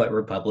 which is what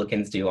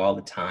Republicans do all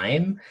the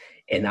time.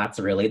 And that's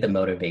really the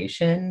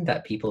motivation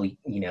that people, you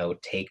know,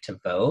 take to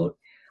vote.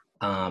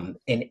 And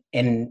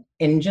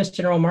just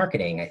general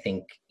marketing, I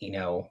think, you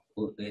know,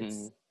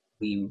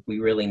 we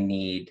really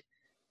need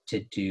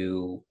to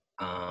do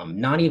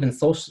not even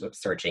soul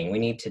searching. We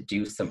need to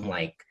do some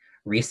like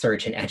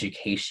research and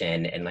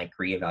education and like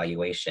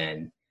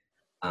reevaluation,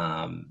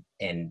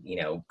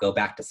 and go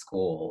back to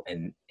school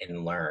and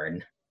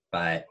learn.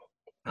 But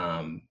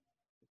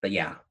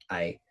yeah,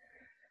 I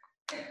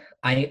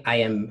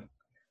am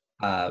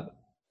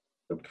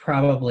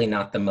probably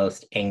not the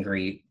most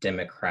angry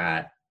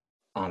Democrat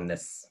on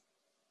this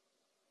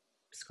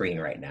screen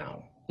right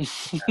now.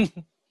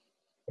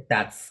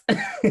 That's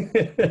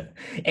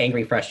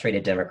angry,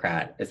 frustrated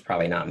Democrat is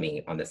probably not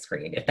me on the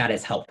screen, if that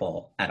is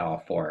helpful at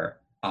all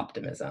for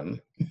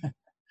optimism.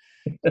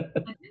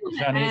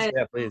 Shanice,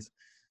 yeah, please.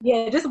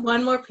 Yeah, just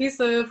one more piece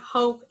of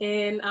hope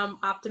and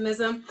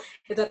optimism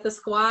is that the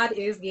squad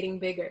is getting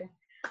bigger.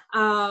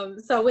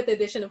 So with the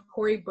addition of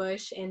Cori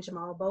Bush and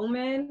Jamal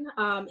Bowman,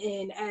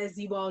 and as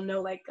you all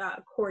know, like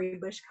Cori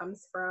Bush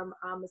comes from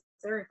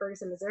Missouri,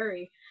 Ferguson,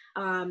 Missouri,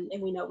 and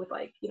we know with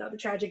the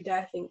tragic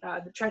death and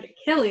the tragic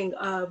killing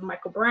of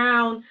Michael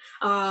Brown,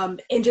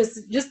 and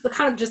just the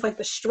kind of just like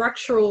the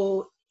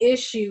structural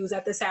issues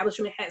that the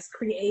establishment has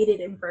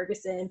created in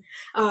Ferguson,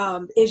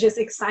 is just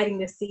exciting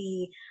to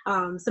see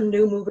some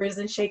new movers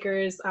and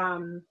shakers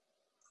on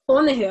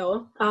the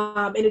Hill.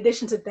 In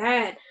addition to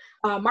that,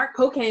 Mark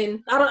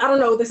Pocan, I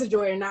don't know if this is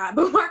joy or not,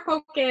 but Mark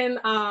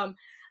Pocan,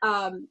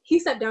 he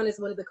stepped down as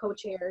one of the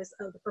co-chairs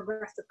of the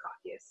Progressive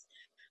Caucus.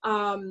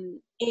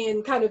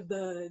 And kind of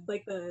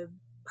the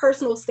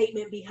personal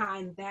statement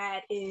behind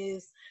that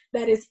is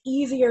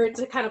easier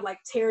to kind of like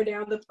tear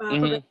down the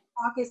Progressive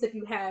Caucus if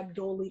you have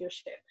dual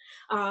leadership.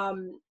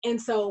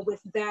 And so with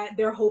that,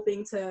 they're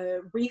hoping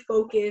to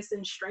refocus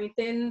and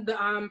strengthen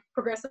the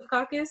Progressive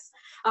Caucus,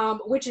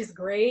 which is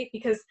great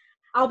because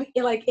I'll be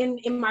like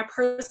in my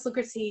personal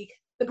critique,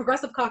 the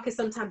Progressive Caucus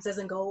sometimes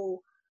doesn't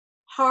go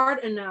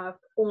hard enough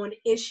on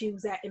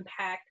issues that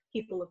impact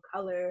people of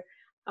color.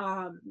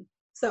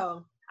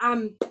 So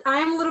I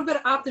am a little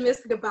bit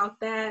optimistic about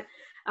that.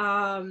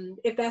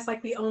 If that's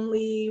like the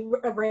only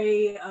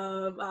array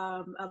of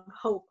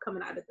hope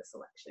coming out of this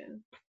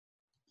election.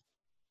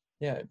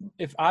 Yeah,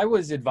 if I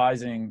was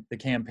advising the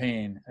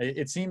campaign,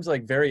 it seems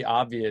like very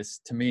obvious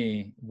to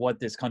me what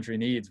this country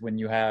needs when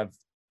you have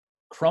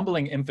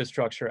crumbling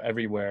infrastructure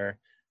everywhere.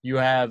 You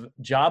have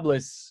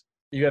jobless,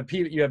 you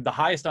have the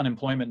highest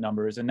unemployment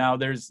numbers, and now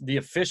there's the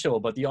official,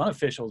 but the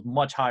unofficial is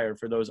much higher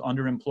for those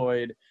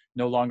underemployed,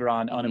 no longer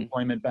on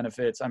unemployment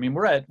benefits. I mean,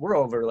 we're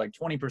over like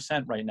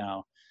 20% right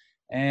now.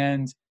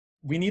 And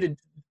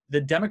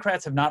the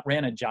Democrats have not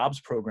ran a jobs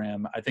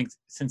program, I think,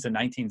 since the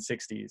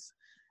 1960s.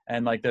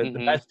 And like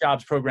the best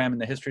jobs program in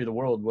the history of the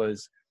world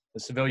was the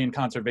Civilian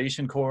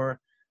Conservation Corps,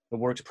 the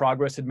Works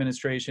Progress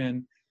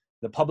Administration,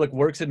 the Public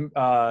Works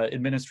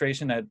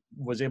Administration that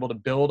was able to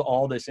build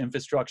all this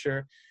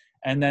infrastructure,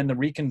 and then the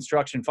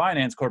Reconstruction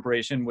Finance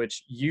Corporation,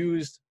 which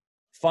used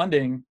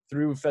funding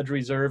through Federal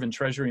Reserve and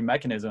Treasury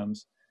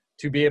mechanisms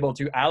to be able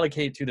to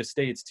allocate to the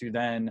states to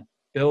then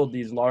build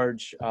these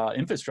large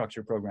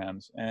infrastructure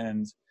programs.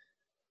 And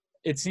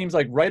it seems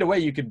like right away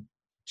you could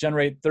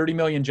generate 30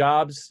 million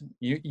jobs,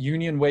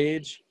 union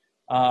wage,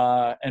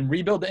 and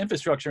rebuild the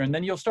infrastructure. And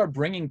then you'll start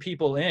bringing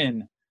people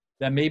in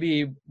that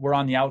maybe were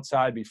on the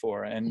outside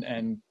before.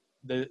 And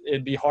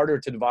it'd be harder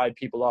to divide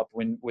people up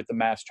with the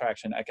mass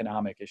traction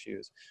economic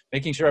issues.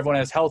 Making sure everyone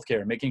has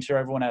healthcare, making sure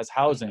everyone has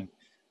housing,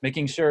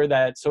 making sure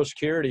that Social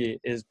Security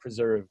is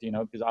preserved,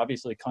 because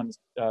obviously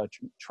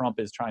Trump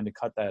is trying to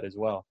cut that as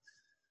well.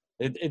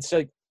 It's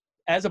like,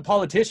 as a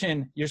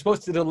politician, you're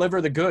supposed to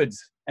deliver the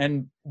goods.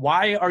 And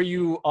why are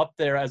you up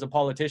there as a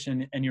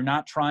politician and you're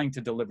not trying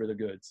to deliver the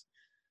goods?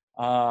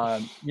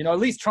 At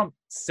least Trump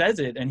says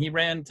it, and he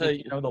ran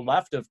to, the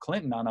left of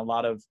Clinton on a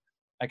lot of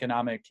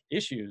economic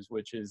issues,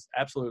 which is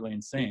absolutely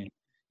insane,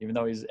 even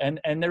though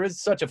and there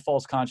is such a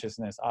false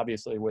consciousness,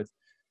 obviously, with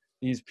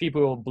these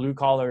people, blue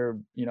collar,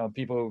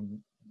 people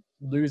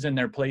losing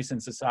their place in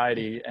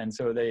society. And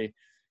so they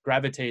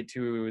gravitate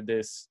to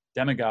this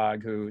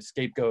demagogue who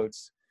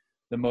scapegoats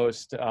the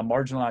most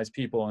marginalized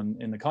people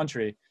in the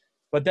country.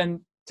 But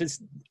then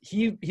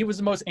he was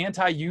the most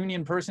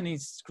anti-union person. He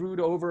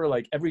screwed over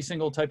like every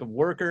single type of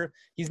worker.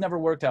 He's never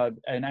worked out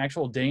an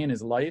actual day in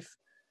his life.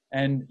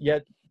 And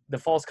yet the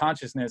false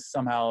consciousness,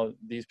 somehow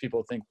these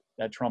people think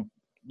that Trump,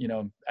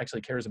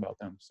 actually cares about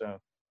them. So.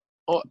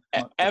 Well,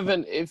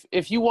 Evan,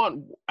 if you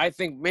want, I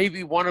think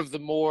maybe one of the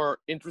more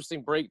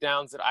interesting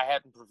breakdowns that I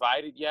hadn't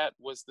provided yet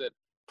was that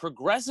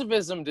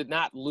progressivism did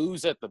not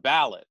lose at the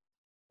ballot.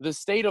 The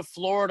state of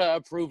Florida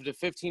approved a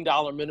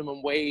 $15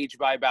 minimum wage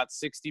by about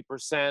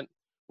 60%,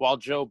 while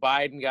Joe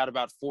Biden got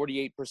about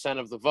 48%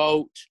 of the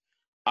vote.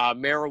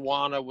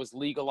 Marijuana was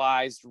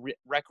legalized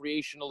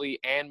recreationally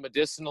and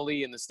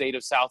medicinally in the state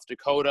of South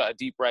Dakota, a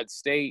deep red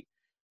state.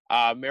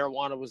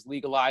 Marijuana was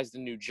legalized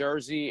in New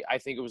Jersey. I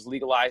think it was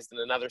legalized in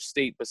another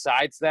state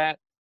besides that.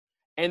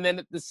 And then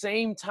at the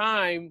same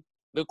time,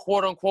 the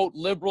quote-unquote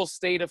liberal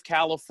state of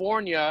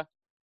California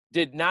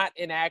did not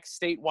enact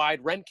statewide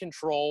rent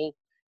control,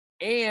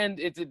 and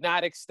it did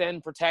not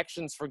extend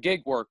protections for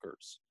gig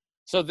workers.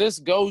 So this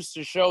goes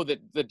to show that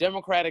the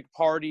Democratic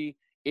Party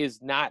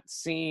is not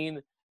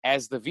seen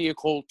as the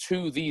vehicle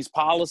to these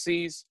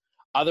policies.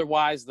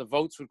 Otherwise, the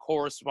votes would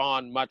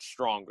correspond much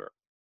stronger.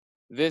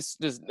 This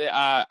does.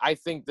 I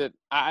think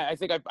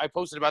I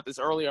posted about this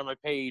earlier on my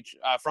page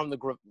from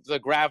the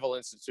Gravel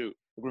Institute,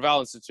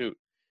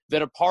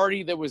 that a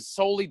party that was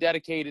solely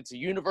dedicated to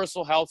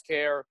universal health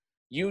care,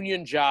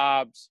 union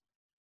jobs,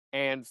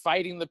 and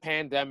fighting the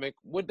pandemic,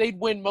 they'd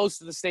win most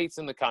of the states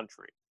in the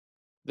country.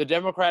 The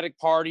Democratic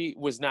Party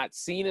was not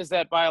seen as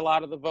that by a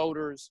lot of the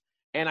voters,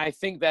 and I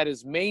think that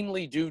is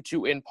mainly due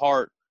to, in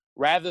part,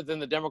 rather than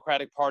the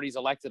Democratic Party's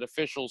elected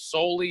officials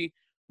solely,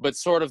 but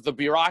sort of the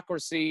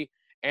bureaucracy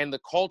and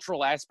the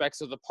cultural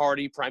aspects of the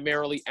party,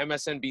 primarily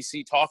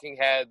MSNBC talking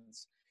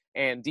heads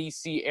and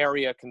DC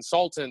area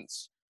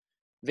consultants.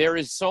 There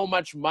is so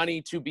much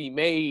money to be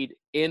made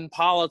in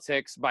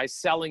politics by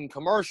selling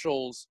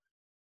commercials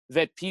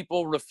that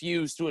people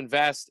refuse to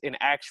invest in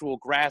actual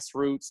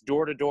grassroots,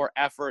 door-to-door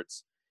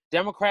efforts.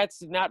 Democrats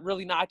did not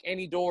really knock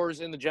any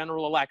doors in the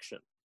general election.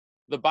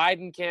 The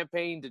Biden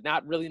campaign did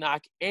not really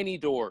knock any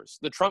doors.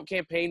 The Trump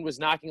campaign was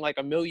knocking like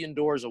 1 million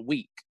doors a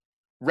week,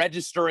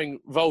 registering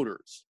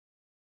voters.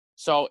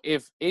 So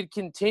if it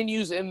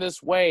continues in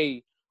this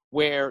way,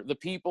 where the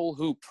people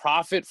who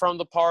profit from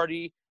the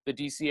party, the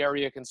DC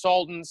area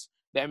consultants,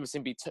 the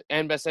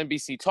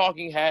MSNBC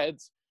talking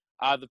heads,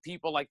 the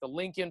people like the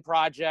Lincoln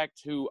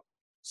Project, who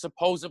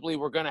supposedly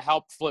were going to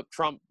help flip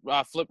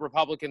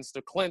Republicans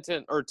to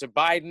Clinton or to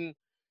Biden,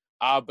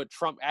 but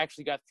Trump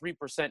actually got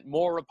 3%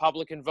 more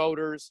Republican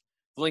voters.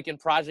 The Lincoln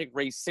Project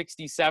raised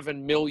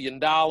 $67 million.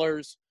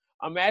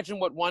 Imagine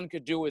what one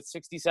could do with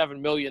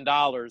 $67 million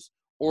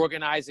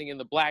organizing in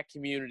the Black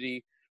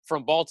community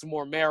from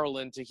Baltimore,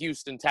 Maryland to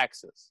Houston,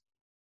 Texas.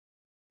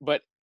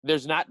 But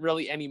there's not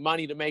really any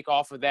money to make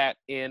off of that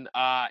in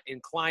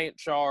client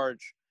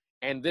charge.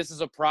 And this is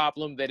a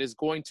problem that is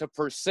going to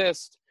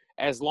persist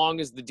as long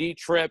as the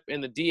D-TRIP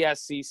and the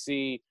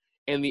DSCC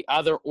and the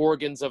other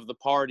organs of the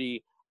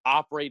party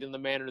operate in the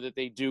manner that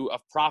they do,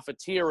 of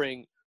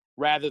profiteering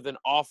rather than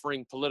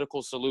offering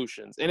political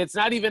solutions. And it's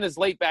not even as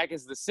late back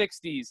as the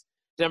 60s,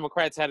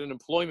 Democrats had an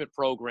employment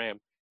program.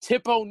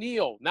 Tip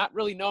O'Neill, not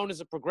really known as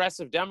a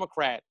progressive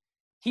Democrat,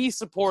 he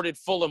supported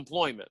full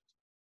employment.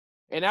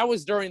 And that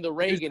was during the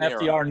Reagan era.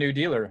 FDR New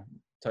Dealer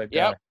type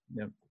guy.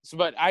 Yep. So,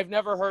 but I've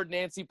never heard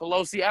Nancy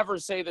Pelosi ever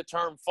say the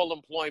term full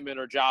employment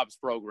or jobs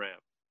program.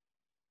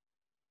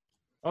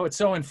 Oh, it's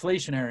so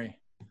inflationary.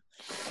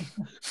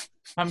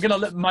 I'm gonna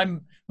let my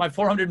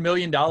 $400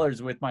 million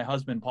with my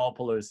husband Paul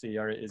Pelosi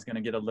is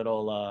gonna get a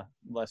little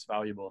less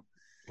valuable.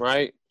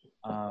 Right.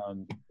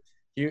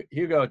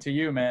 Hugo, to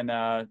you, man.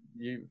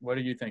 What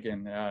are you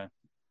thinking?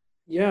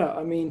 Yeah,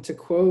 I mean, to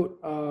quote,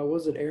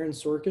 was it Aaron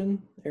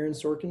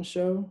Sorkin's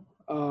show?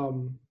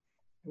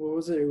 What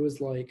was it? It was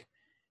like,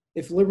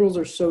 if liberals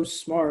are so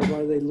smart, why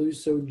do they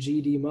lose so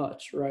GD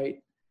much, right?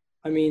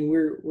 I mean,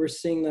 we're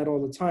seeing that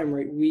all the time,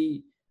 right?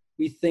 We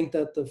think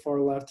that the far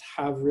left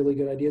have really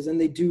good ideas, and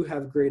they do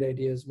have great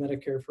ideas,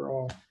 Medicare for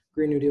all,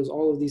 Green New Deals,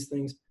 all of these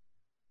things,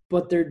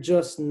 but they're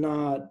just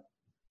not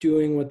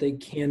doing what they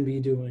can be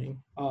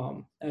doing,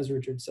 as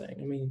Richard's saying.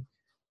 I mean,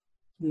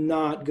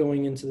 not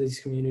going into these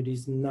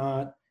communities,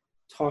 not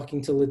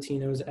talking to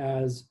Latinos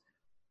as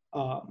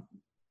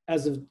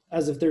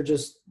if they're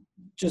just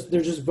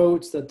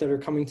votes that are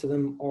coming to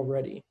them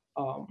already.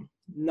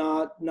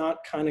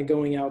 Not kind of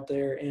going out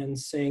there and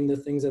saying the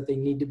things that they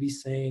need to be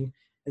saying,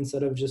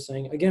 instead of just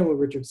saying, again, what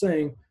Richard's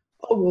saying,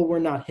 oh, well, we're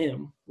not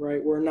him,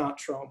 right? We're not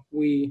Trump.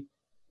 We're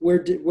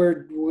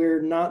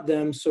not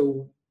them,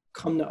 so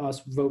come to us,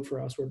 vote for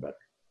us, we're better.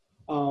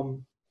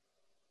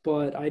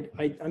 But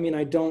I mean,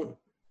 I don't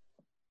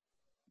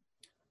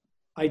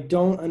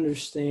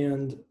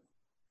understand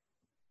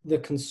the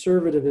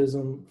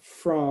conservatism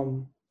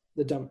from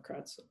the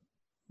Democrats,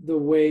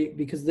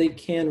 because they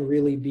can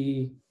really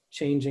be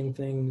changing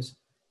things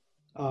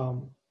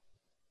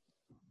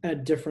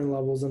at different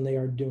levels than they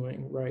are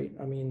doing, right?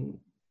 I mean,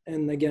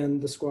 and again,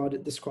 the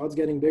squad's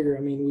getting bigger.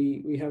 I mean,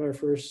 we have our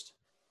first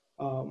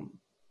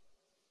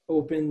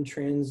open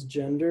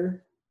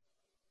transgender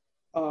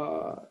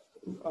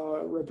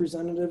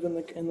representative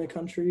in the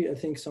country. I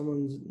think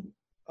someone's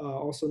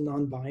also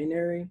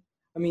non-binary.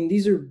 I mean,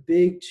 these are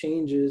big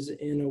changes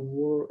in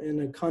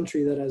a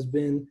country that has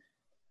been,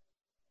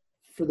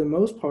 for the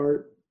most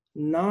part,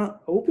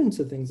 not open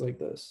to things like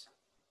this.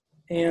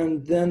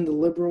 And then the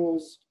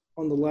liberals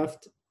on the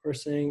left are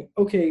saying,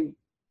 okay,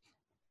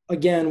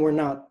 again, we're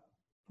not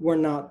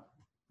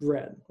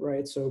red,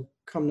 right? So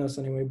come to us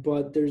anyway.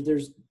 But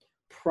there's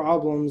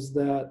problems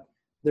that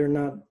they're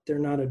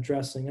not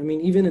addressing. I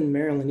mean, even in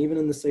Maryland, even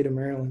in the state of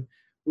Maryland,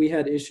 we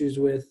had issues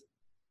with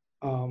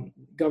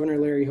Governor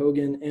Larry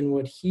Hogan and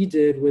what he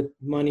did with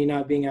money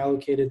not being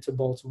allocated to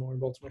Baltimore and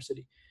Baltimore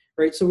City,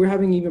 right? So we're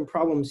having even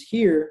problems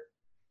here,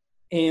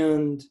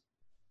 and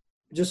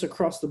just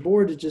across the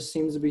board, it just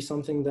seems to be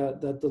something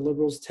that the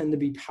liberals tend to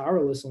be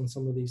powerless on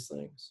some of these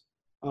things.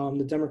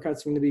 The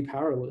Democrats seem to be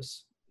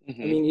powerless.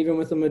 Mm-hmm. I mean, even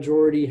with a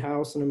majority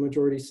House and a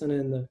majority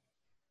Senate in the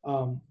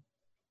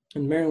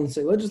in Maryland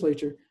state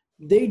legislature,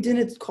 they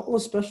didn't call a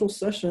special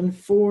session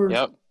for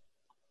Yep.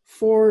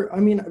 I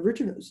mean,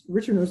 Richard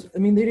knows. I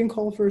mean, they didn't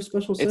call for a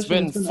special session. It's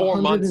been 4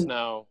 months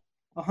now.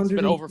 It's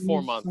been over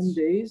 4 months. Some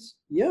days.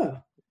 Yeah.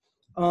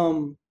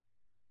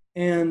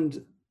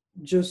 And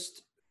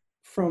just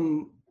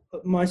from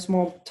my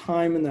small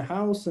time in the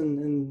house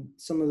and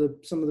some of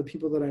the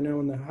people that I know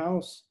in the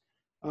house,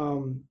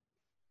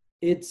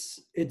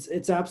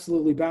 it's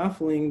absolutely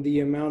baffling the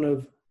amount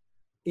of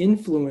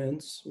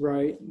influence,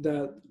 right,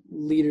 that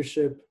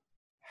leadership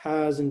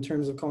has in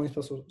terms of calling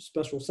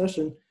special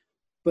session,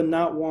 but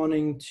not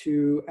wanting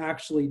to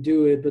actually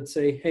do it, but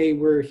say, hey,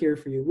 we're here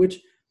for you,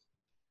 which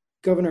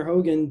Governor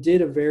Hogan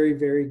did a very,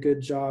 very good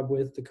job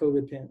with the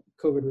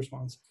COVID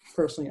response.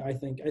 Personally, I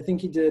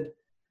think he did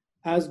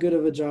as good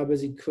of a job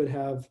as he could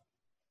have,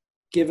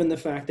 given the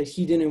fact that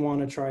he didn't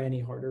want to try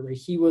any harder. Right?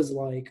 He was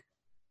like,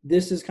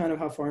 this is kind of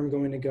how far I'm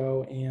going to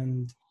go.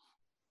 And,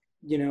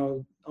 you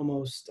know,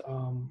 almost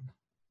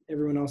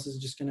everyone else is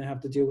just going to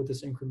have to deal with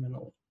this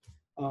incrementally.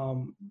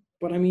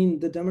 But I mean,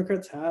 the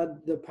Democrats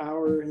had the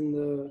power in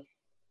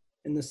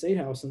the state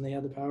house and they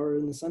had the power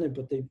in the Senate,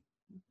 but they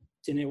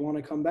didn't want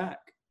to come back.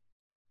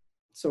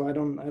 So I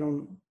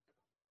don't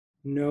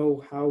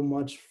know how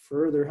much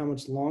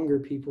longer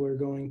people are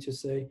going to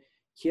say,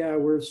 yeah,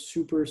 we're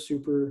super,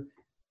 super,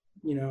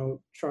 you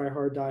know, try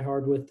hard, die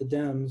hard with the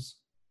Dems,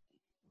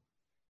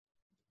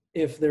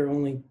 if their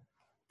only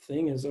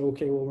thing is,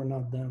 okay, well, we're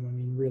not them. I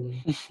mean,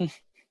 really.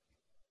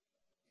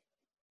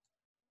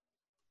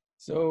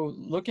 So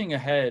looking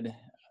ahead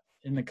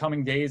in the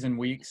coming days and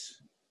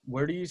weeks,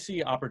 where do you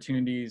see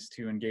opportunities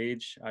to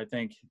engage? I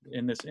think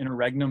in this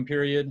interregnum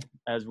period,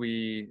 as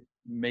we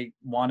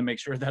want to make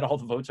sure that all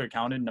the votes are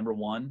counted, number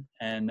one,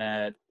 and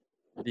that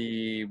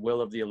the will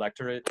of the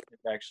electorate is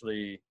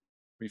actually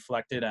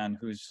reflected on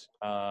who's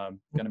going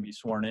to be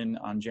sworn in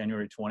on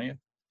January 20th.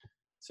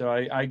 So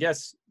I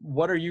guess,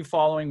 what are you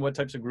following? What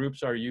types of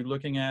groups are you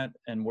looking at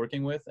and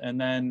working with?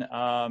 And then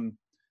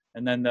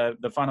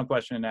the final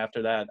question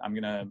after that, I'm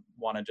going to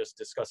want to just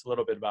discuss a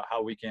little bit about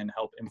how we can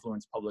help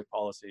influence public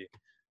policy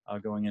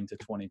going into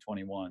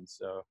 2021.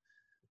 So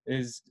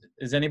is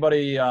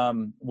anybody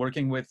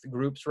working with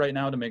groups right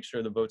now to make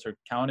sure the votes are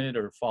counted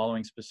or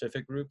following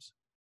specific groups?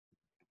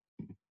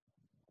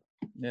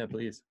 Yeah,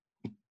 please.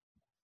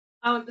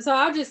 So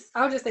I'll just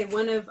say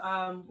one of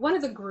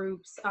the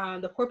groups,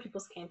 the Poor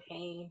People's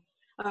Campaign,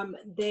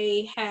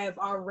 they have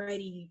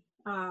already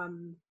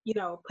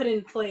put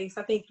in place,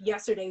 I think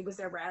yesterday was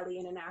their rally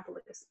in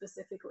Annapolis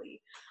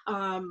specifically,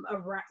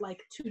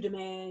 to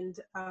demand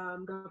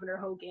Governor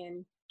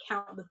Hogan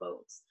count the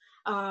votes.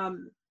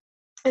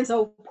 And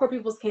so Poor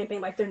People's Campaign,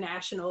 like, they're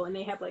national and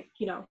they have, like,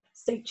 you know,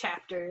 state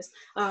chapters.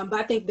 But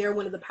I think they're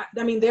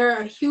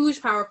they're a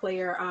huge power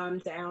player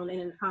down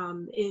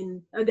on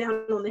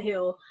the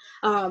Hill.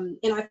 And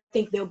I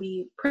think they'll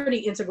be pretty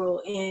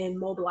integral in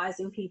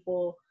mobilizing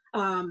people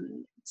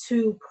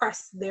to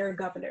press their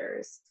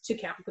governors to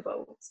count the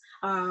votes,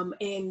 and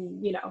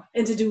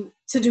to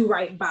do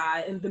right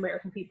by the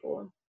American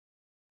people.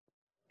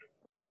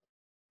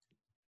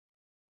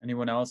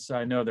 Anyone else?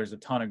 I know there's a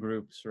ton of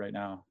groups right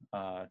now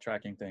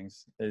tracking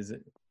things.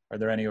 Are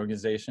there any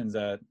organizations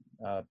that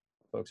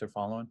folks are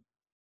following?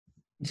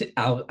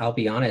 I'll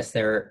be honest.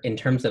 There, in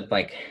terms of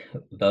like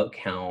vote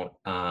count,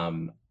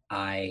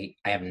 I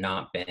have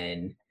not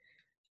been,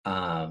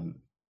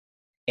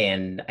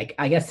 and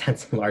I guess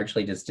that's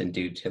largely just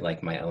due to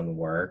like my own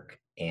work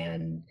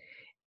and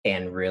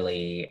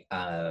really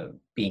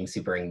being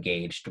super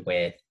engaged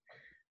with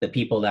the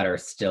people that are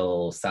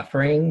still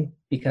suffering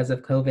because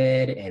of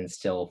COVID and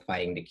still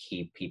fighting to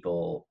keep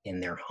people in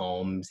their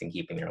homes and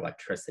keeping their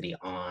electricity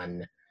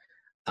on,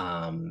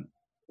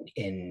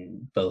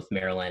 in both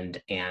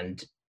Maryland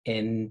and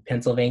in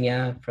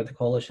Pennsylvania for the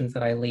coalitions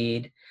that I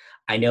lead.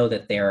 I know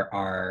that there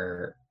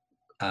are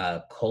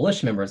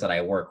coalition members that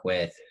I work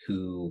with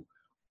who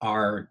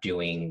are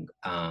doing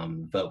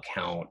vote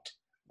count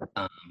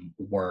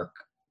work.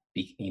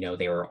 You know,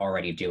 they were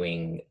already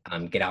doing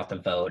get out the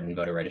vote and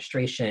voter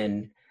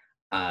registration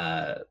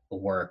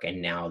work,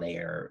 and now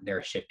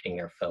they're shifting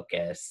their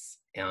focus,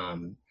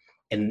 and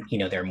you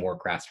know, they're more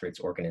grassroots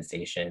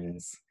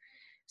organizations.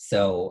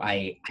 So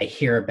I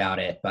hear about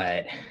it,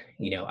 but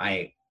you know,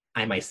 I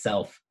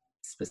myself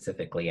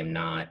specifically am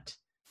not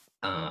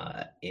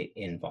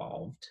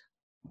involved.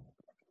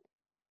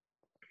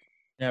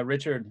 Yeah,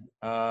 Richard,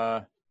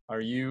 are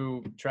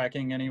you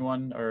tracking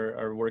anyone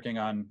or working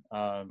on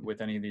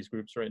with any of these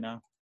groups right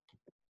now?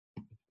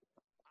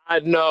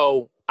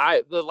 No.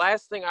 The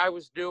last thing I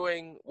was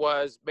doing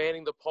was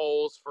manning the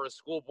polls for a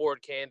school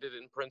board candidate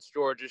in Prince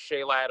George's,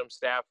 Shayla Adams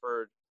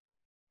Stafford.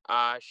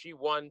 She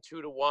won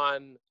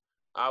 2-1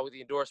 with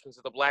the endorsements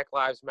of the Black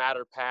Lives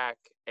Matter PAC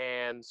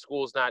and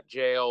Schools Not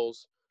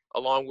Jails,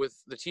 along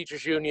with the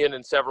teachers union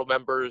and several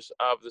members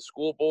of the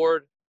school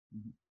board.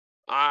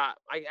 I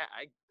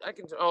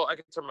can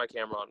turn my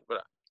camera on,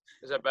 but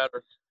is that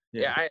better?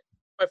 Yeah,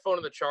 my phone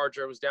on the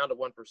charger was down to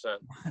 1%.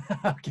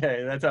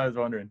 Okay, that's what I was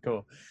wondering.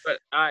 Cool. But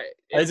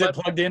is it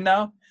plugged in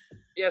now?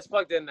 Yeah, it's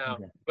plugged in now.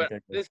 Okay. But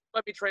Okay, good. this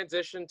let me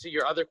transition to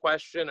your other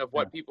question of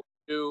what people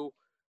do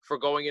for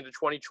going into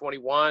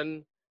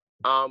 2021.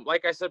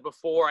 Like I said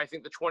before, I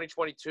think the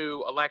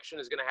 2022 election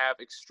is going to have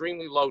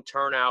extremely low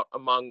turnout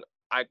among,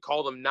 I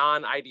call them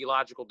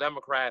non-ideological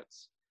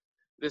Democrats.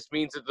 This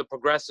means that the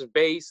progressive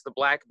base, the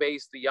black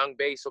base, the young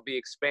base will be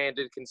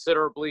expanded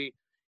considerably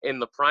in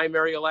the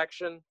primary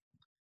election.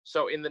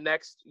 So in the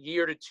next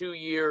year to 2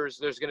 years,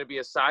 there's going to be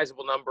a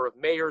sizable number of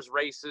mayor's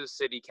races,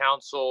 city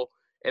council,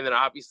 and then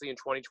obviously in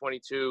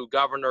 2022,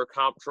 governor,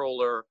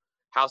 comptroller,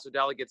 House of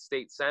Delegates,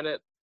 state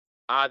senate.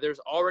 There's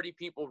already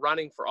people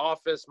running for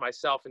office,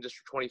 myself in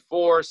District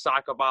 24,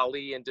 Saqib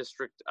Ali in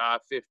District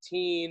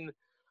 15,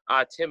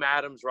 Tim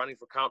Adams running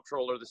for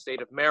comptroller of the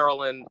state of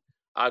Maryland,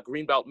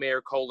 Greenbelt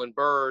Mayor Colin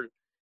Byrd.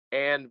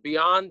 And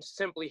beyond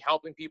simply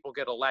helping people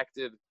get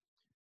elected,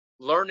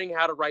 learning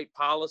how to write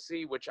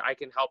policy, which I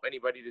can help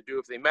anybody to do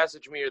if they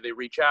message me or they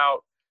reach out.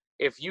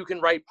 If you can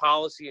write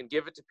policy and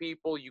give it to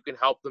people, you can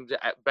help them to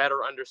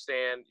better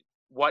understand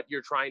what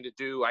you're trying to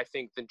do, I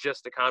think, than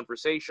just a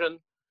conversation.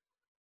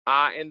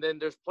 And then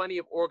there's plenty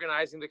of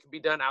organizing that can be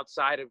done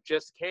outside of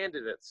just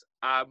candidates.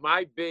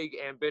 My big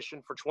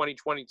ambition for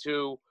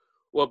 2022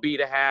 will be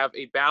to have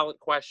a ballot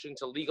question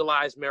to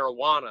legalize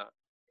marijuana.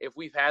 If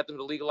we've had them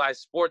to legalize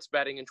sports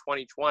betting in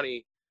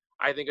 2020,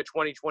 I think a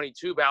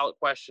 2022 ballot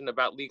question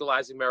about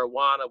legalizing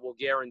marijuana will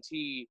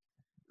guarantee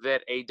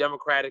that a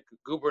Democratic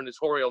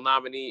gubernatorial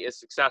nominee is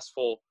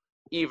successful,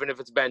 even if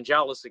it's Ben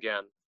Jealous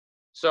again.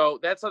 So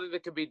that's something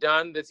that could be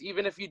done. That's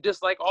even if you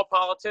dislike all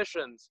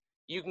politicians,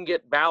 you can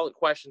get ballot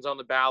questions on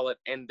the ballot,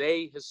 and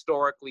they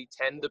historically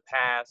tend to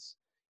pass,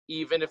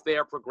 even if they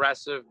are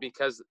progressive,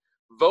 because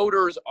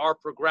voters are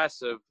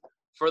progressive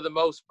for the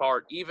most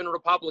part, even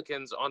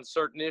Republicans on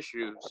certain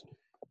issues,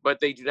 but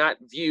they do not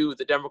view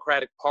the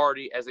Democratic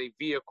Party as a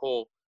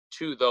vehicle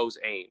to those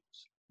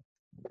aims.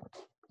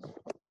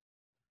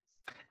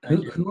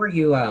 Who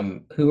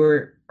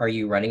are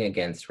you running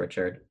against,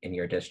 Richard, in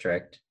your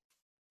district?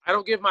 I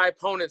don't give my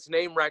opponent's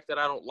name rec that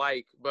I don't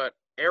like, but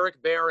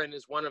Eric Barron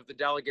is one of the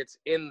delegates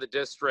in the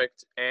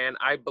district, and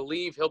I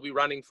believe he'll be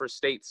running for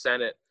state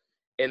senate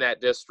in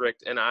that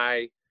district. And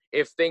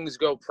if things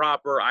go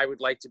proper, I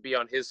would like to be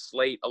on his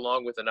slate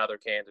along with another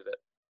candidate.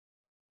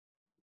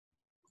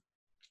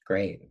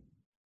 Great.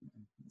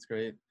 That's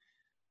great.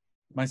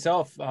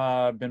 Myself,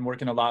 I've been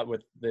working a lot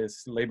with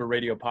this Labor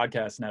Radio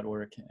Podcast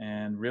Network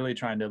and really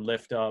trying to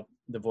lift up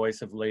the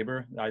voice of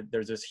labor.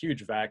 There's this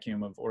huge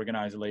vacuum of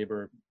organized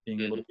labor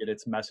being able to get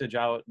its message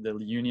out. The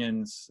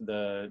unions,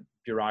 the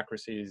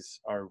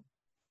bureaucracies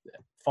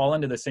fall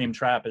into the same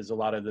trap as a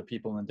lot of the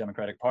people in the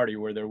Democratic Party,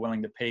 where they're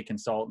willing to pay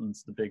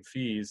consultants the big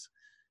fees,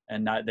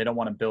 and they don't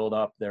want to build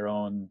up their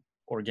own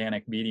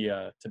organic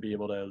media to be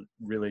able to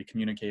really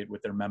communicate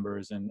with their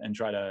members and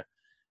try to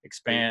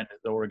expand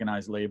the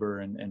organized labor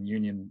and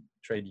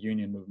trade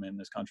union movement in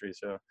this country.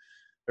 So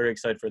very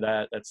excited for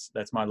that.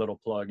 That's my little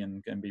plug,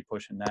 and be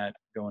pushing that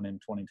going in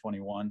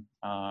 2021.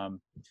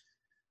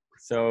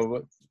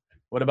 So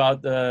what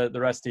about the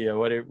rest of you?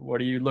 What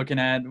are you looking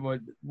at?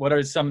 What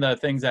are some of the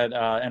things that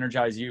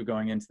energize you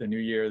going into the new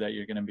year that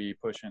you're going to be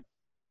pushing?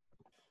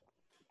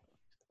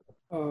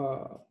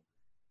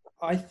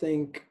 I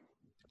think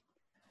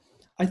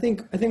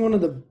one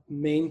of the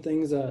main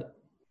things that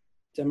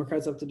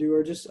Democrats have to do,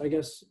 or just, I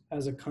guess,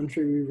 as a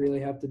country, we really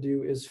have to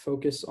do, is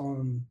focus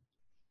on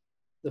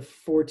the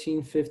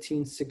 14,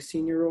 15,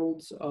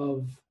 16-year-olds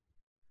of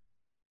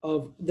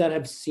that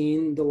have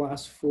seen the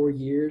last 4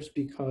 years,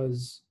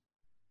 because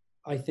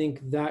I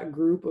think that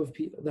group of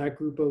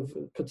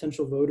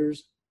potential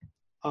voters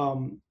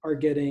are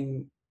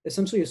getting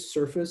essentially a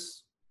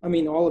surface. I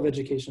mean, all of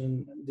education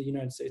in the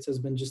United States has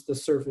been just the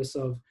surface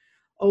of,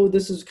 oh,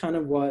 this is kind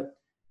of what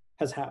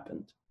has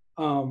happened.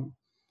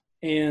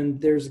 And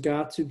there's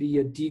got to be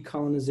a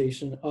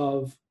decolonization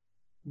of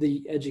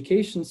the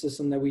education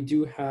system that we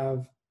do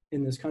have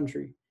in this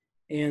country.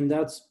 And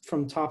that's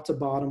from top to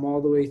bottom,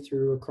 all the way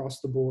through across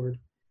the board.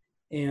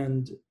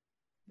 And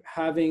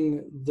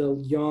having the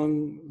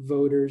young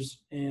voters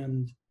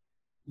and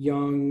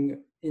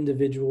young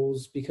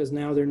individuals, because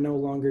now they're no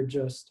longer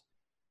just,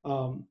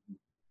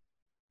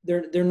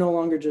 they're no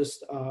longer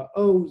just,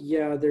 oh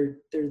yeah, they're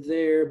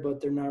there,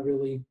 but they're not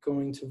really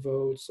going to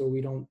vote. So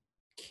we don't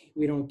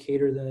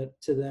cater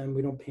to them.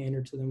 We don't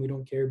pander to them. We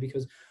don't care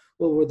because,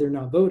 well, they're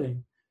not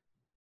voting.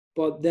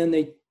 But then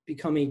they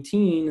become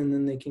 18 and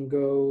then they can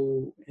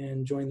go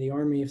and join the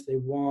army if they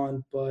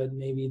want, but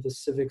maybe the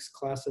civics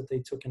class that they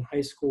took in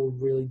high school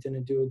really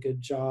didn't do a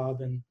good job.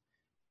 And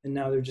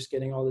now they're just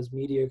getting all this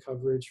media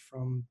coverage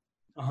from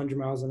 100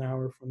 miles an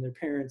hour from their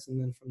parents and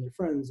then from their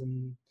friends.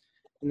 And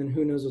then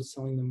who knows what's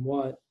telling them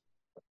what.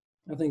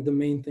 I think the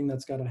main thing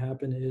that's got to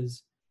happen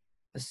is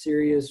a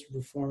serious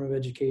reform of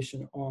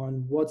education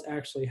on what's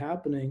actually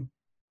happening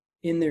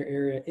in their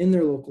area, in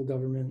their local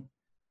government.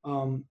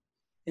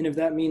 And if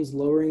that means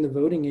lowering the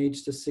voting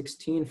age to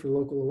 16 for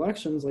local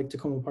elections, like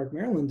Tacoma Park,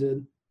 Maryland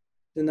did,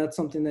 then that's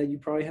something that you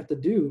probably have to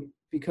do,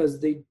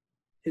 because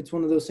it's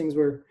one of those things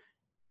where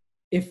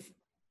if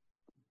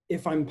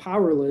I'm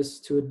powerless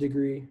to a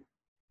degree,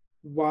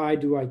 why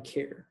do I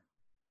care?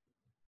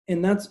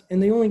 And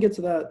they only get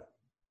to that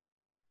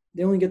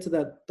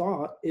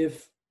thought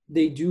if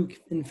they do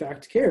in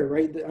fact care,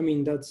 right? I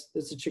mean, that's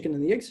a chicken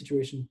and the egg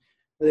situation.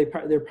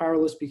 They're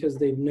powerless because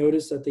they've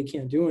noticed that they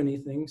can't do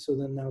anything, so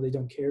then now they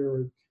don't care,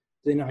 or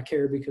they not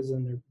care because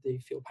then they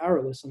feel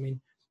powerless. I mean,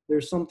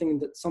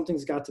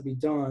 something's got to be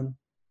done.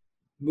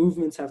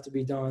 Movements have to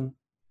be done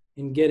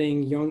in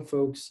getting young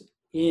folks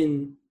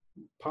in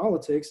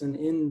politics and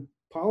in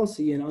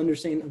policy and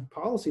understanding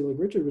policy, like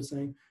Richard was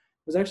saying,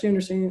 was actually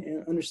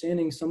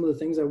understanding some of the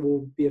things that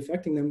will be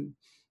affecting them,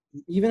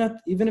 even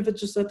if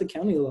it's just at the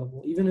county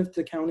level, even if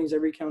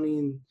every county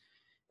in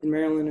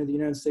Maryland or the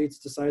United States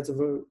decides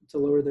to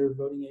lower their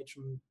voting age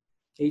from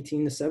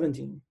 18 to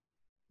 17,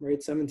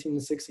 right? 17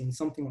 to 16,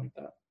 something like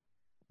that.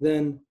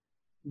 Then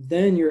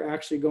you're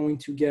actually going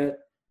to get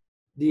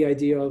the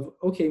idea of,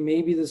 okay,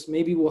 maybe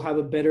we'll have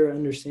a better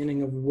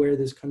understanding of where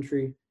this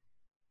country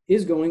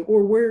is going,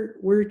 or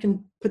where it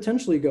can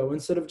potentially go,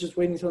 instead of just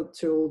waiting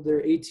till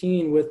they're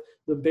 18 with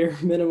the bare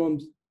minimum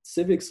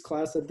civics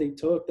class that they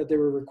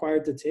were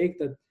required to take,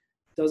 that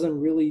doesn't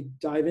really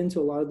dive into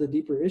a lot of the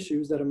deeper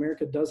issues that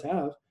America does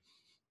have,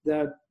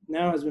 that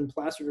now has been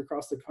plastered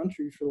across the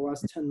country for the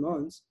last 10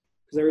 months,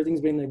 because everything's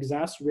been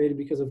exacerbated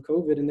because of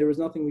COVID, and there was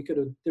nothing we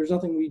could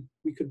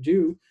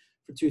do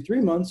for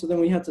 2-3 months. So then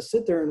we had to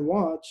sit there and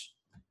watch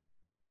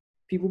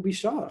people be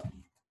shot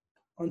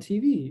on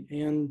TV,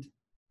 and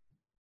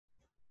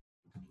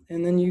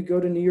then you go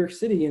to New York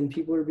City and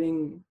people are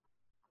being,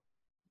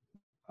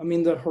 I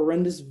mean, the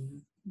horrendous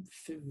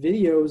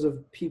videos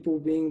of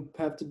people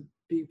have to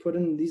be put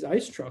in these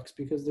ice trucks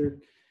because they're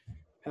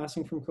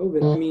passing from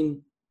COVID. I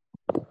mean,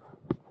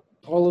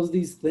 all of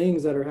these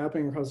things that are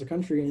happening across the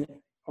country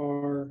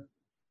are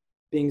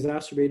being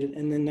exacerbated.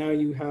 And then now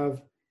you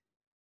have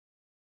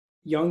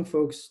young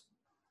folks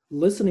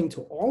listening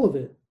to all of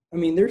it. I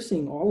mean, they're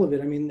seeing all of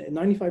it. I mean,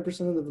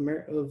 95% of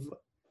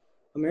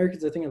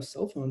Americans, I think, have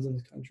cell phones in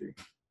this country.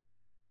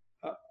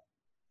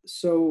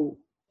 So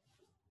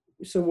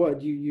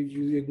what?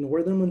 You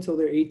ignore them until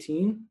they're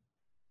 18,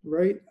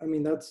 right? I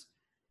mean, that's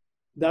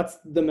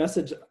the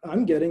message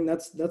I'm getting.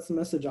 That's the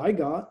message I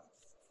got,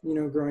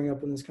 growing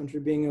up in this country,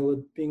 being a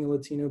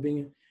Latino,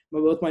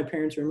 both my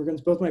parents are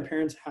immigrants. Both my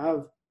parents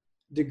have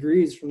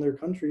degrees from their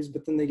countries,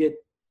 but then they get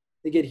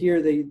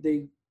here.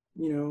 They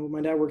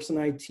my dad works in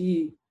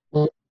IT.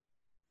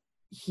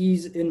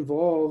 He's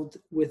involved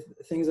with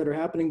things that are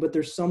happening, but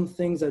there's some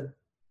things that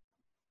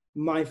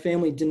my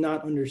family did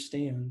not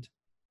understand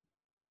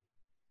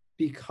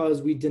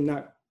because we did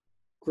not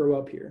grow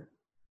up here.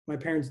 My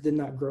parents did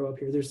not grow up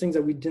here. There's things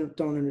that we don't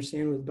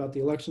understand about the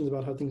elections,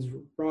 about how things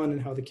run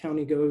and how the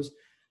county goes.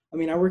 I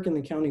mean, I work in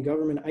the county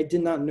government. I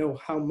did not know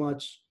how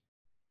much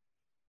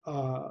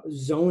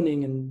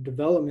zoning and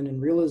development and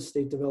real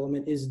estate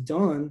development is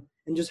done,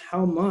 and just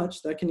how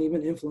much that can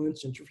even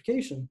influence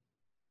gentrification.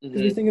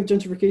 Because we think of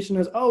gentrification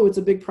as, oh, it's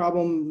a big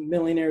problem.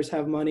 Millionaires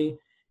have money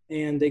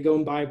and they go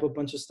and buy up a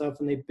bunch of stuff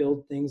and they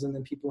build things and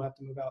then people have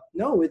to move out.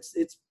 No, it's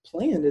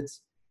planned.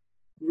 It's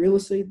real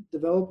estate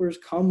developers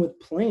come with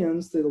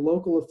plans to the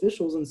local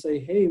officials and say,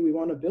 hey, we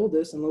want to build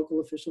this. And local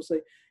officials say,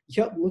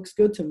 yep, looks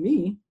good to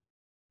me.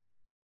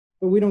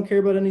 But we don't care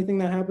about anything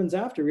that happens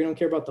after. We don't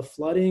care about the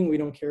flooding. We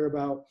don't care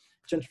about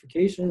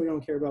gentrification. We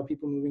don't care about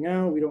people moving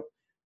out. We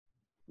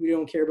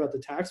don't care about the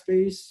tax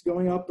base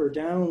going up or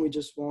down. We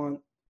just want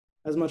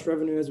as much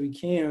revenue as we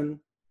can.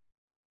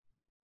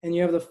 And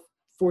you have the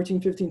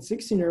 14, 15,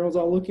 16-year-olds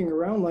all looking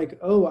around like,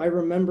 oh, I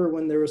remember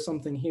when there was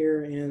something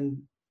here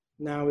and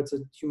now it's a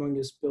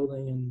humongous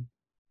building,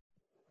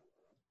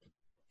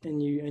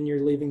 and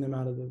you're leaving them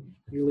out.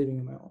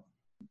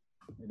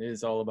 It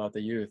is all about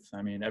the youth.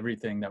 I mean,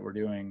 everything that we're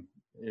doing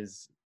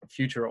is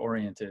future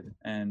oriented.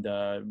 And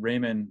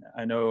Raymond,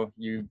 I know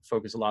you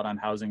focus a lot on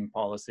housing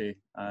policy.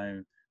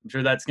 I'm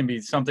sure that's going to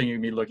be something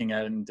you'll be looking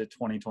at into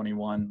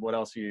 2021. What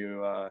else are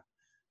you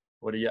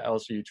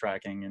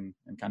tracking and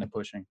kind of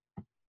pushing?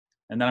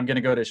 And then I'm going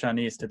to go to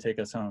Shanice to take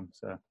us home.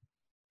 So.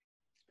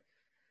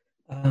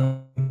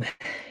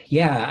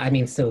 Yeah, I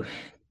mean, so,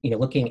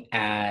 looking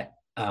at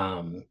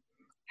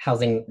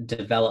housing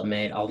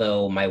development,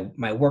 although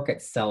my work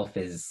itself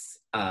is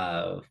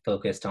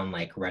focused on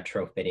like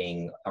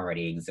retrofitting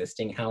already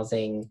existing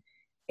housing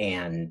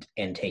and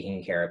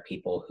taking care of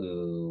people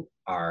who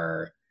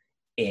are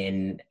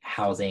in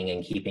housing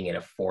and keeping it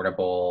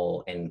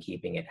affordable and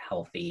keeping it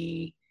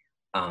healthy,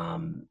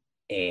 and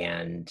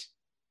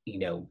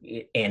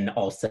and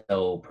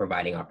also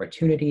providing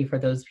opportunity for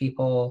those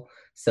people.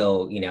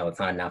 So, it's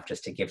not enough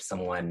just to give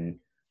someone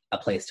a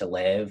place to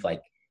live.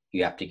 Like,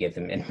 you have to give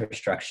them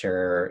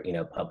infrastructure,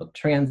 public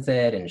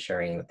transit,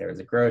 ensuring that there's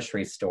a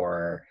grocery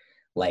store,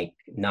 like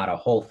not a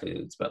Whole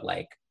Foods, but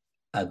like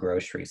a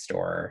grocery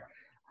store.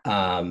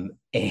 In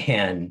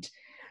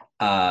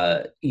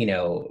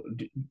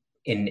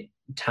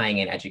tying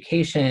in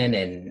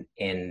education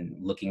and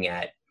looking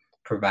at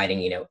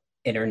providing,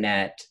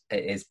 internet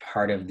is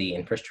part of the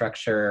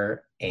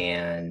infrastructure,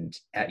 and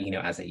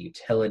as a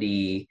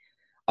utility,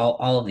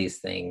 all of these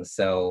things.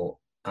 So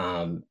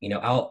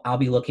I'll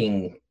be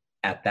looking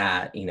at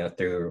that,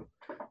 through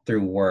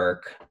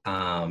work.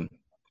 And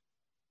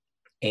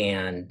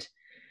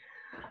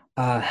on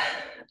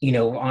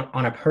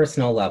a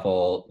personal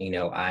level,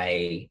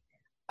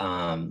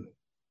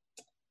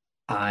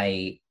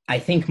 I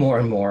think more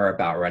and more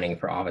about running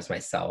for office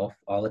myself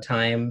all the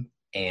time.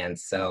 And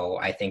so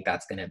I think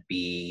that's going to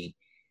be,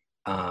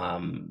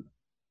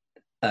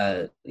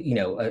 a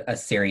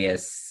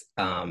serious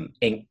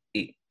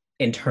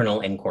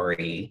internal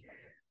inquiry,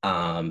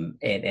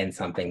 and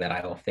something that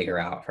I will figure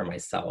out for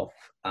myself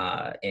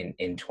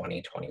in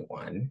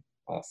 2021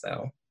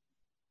 also.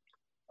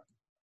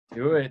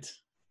 Do it.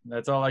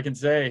 That's all I can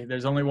say.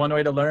 There's only one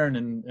way to learn,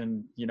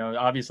 and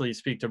obviously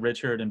speak to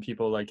Richard and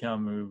people like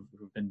him who've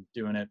been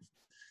doing it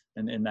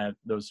in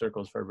those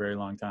circles for a very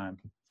long time.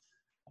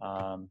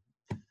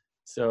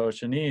 So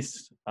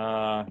Shanice,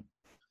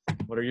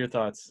 what are your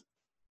thoughts?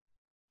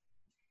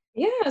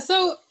 Yeah,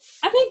 so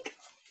I think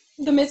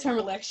the midterm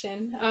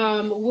election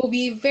will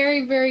be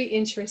very, very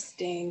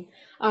interesting.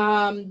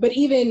 But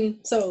even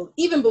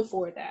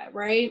before that,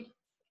 right?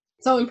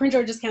 So in Prince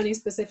George's County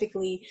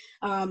specifically,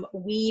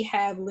 we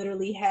have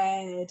literally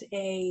had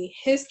a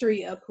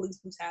history of police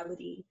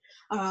brutality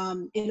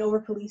and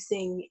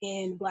over-policing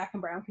in Black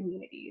and Brown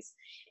communities.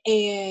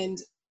 And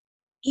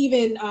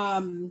even,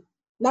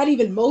 not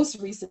even most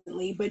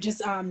recently, but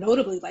just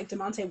notably like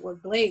Demonte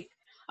Ward Blake,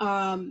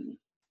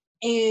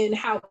 and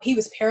how he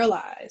was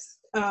paralyzed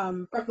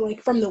from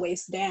the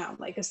waist down,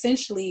 like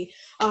essentially,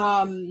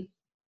 and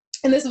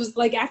this was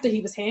like after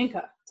he was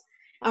handcuffed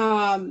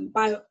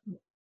by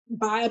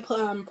a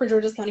Prince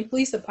George's County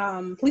police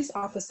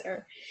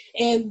officer.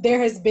 And there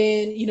has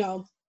been,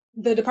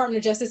 the Department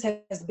of Justice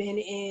has been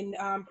in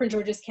Prince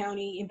George's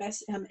County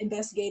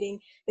investigating.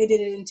 They did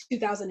it in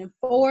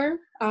 2004,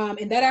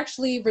 and that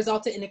actually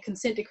resulted in a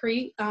consent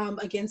decree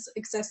against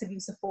excessive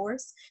use of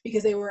force,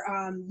 because they were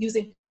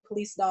using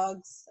police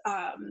dogs,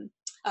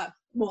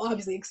 well,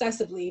 obviously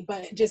excessively,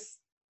 but just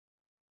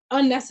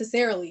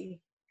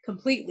unnecessarily,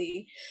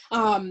 completely.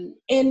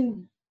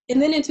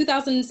 And then in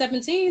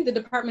 2017, the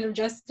Department of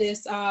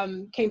Justice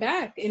came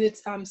back, and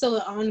it's still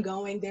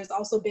ongoing. There's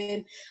also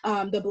been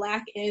the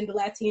Black and the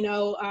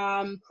Latino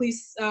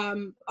police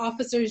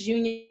officers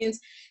unions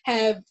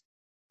have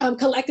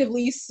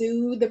collectively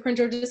sued the Prince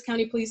George's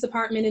County Police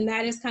Department, and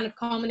that has kind of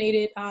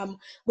culminated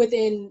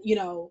within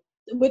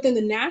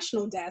the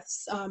national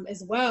deaths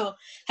as well,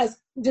 has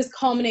just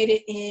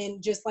culminated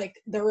in just like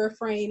the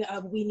refrain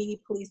of we need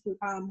police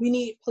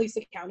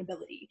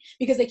accountability,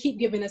 because they keep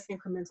giving us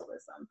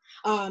incrementalism,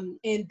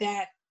 and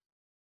that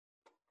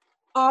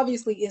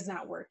obviously is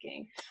not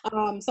working.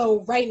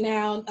 So right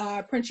now,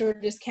 Prince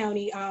George's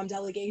County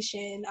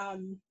delegation,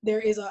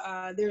 there's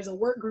a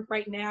work group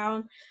right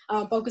now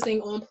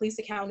focusing on police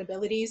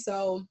accountability.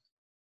 So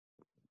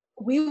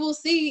we will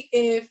see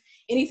if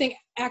anything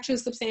actually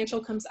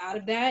substantial comes out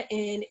of that,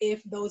 and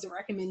if those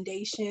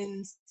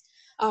recommendations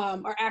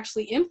are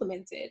actually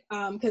implemented.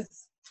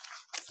 Because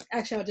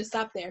actually, I'll just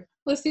stop there.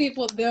 Let's see if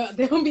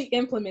they'll be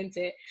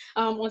implemented.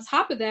 On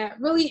top of that,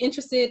 really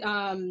interested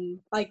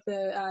like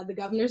the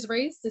governor's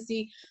race, to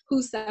see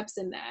who steps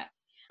in that.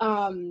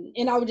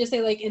 And I would just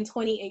say, like in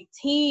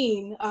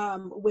 2018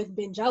 with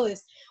Ben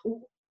Jealous,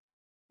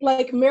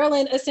 like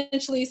Maryland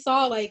essentially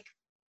saw like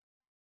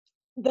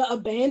the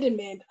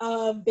abandonment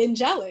of Ben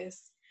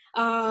Jealous.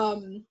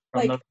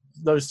 Like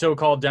those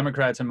so-called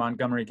Democrats in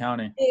Montgomery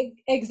County.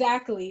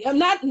 Exactly.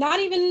 Not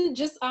even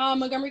just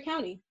Montgomery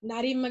County.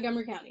 Not even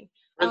Montgomery County.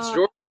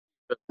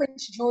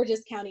 Prince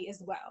George's County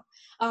as well.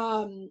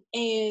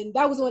 And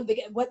that was one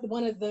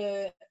of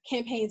the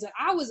campaigns that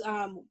I was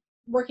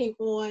working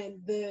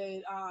on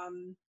the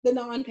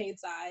non-paid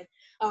side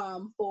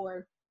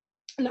for,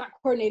 not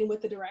coordinating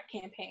with the direct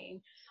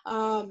campaign.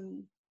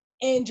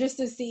 And just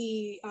to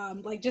see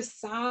like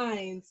just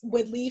signs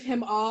would leave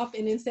him off,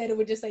 and instead it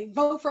would just say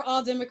vote for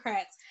all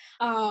Democrats.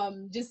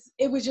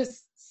 It was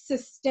just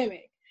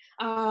systemic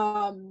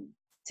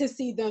to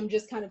see them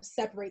just kind of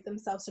separate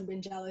themselves from Ben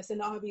Jealous.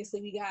 And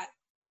obviously we got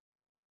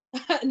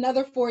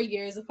another 4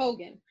 years of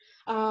Hogan.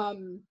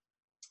 And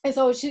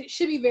so it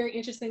should be very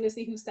interesting to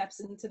see who steps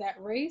into that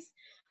race.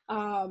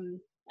 And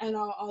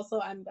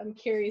also, I'm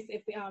curious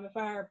if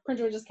our Prince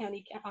George's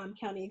County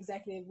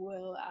executive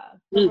will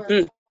throw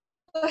her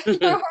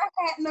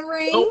hat in the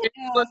ring. Go,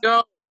 Angela,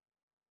 go.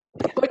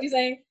 What'd you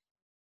say?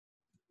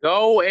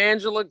 Go,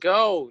 Angela,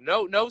 go.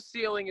 No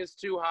ceiling is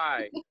too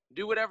high.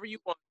 Do whatever you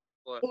want.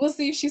 We'll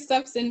see if she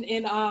steps in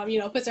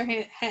puts her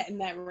hat in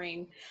that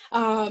ring.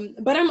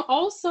 But I'm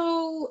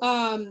also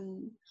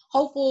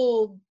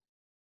hopeful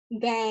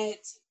that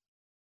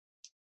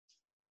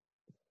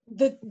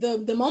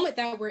the moment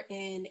that we're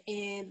in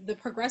and the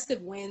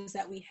progressive wins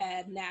that we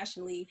had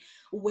nationally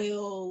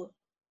will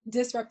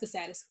disrupt the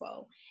status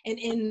quo. And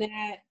in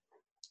that,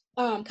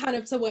 kind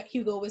of to what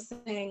Hugo was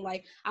saying,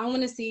 like, I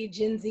want to see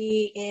Gen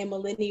Z and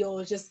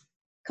millennials just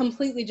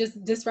completely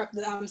just disrupt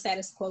the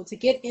status quo, to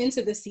get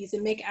into the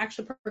season, make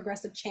actual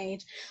progressive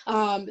change,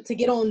 to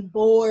get on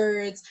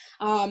boards,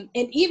 and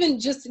even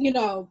just,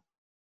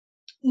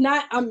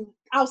 not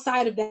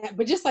outside of that,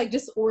 but just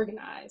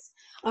organize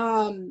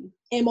and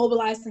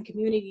mobilize some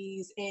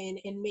communities and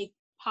make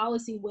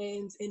policy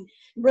wins and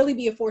really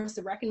be a force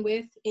to reckon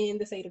with in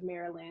the state of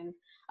Maryland.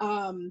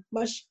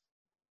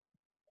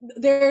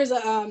 There's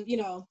a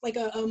like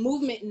a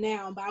movement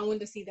now, but I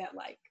wanted to see that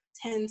like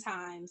 10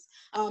 times,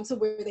 so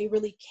where they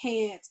really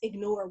can't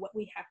ignore what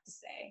we have to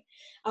say.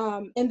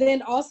 And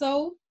then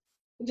also,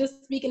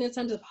 just speaking in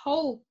terms of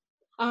hope,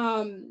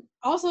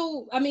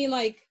 also, I mean,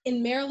 like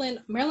in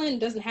Maryland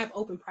doesn't have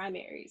open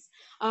primaries.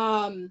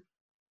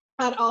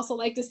 I'd also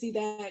like to see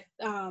that,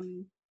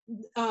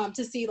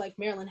 to see like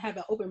Maryland have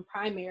an open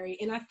primary.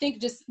 And I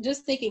think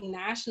just thinking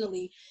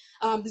nationally,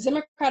 the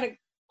Democratic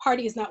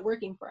Party is not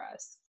working for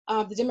us.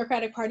 The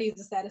Democratic Party is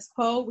the status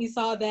quo. We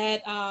saw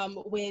that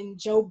when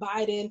Joe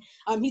Biden,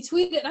 he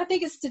tweeted, I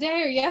think it's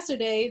today or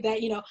yesterday,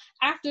 that,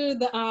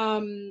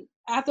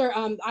 after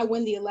I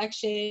win the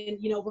election,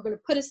 we're going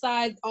to put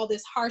aside all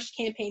this harsh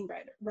campaign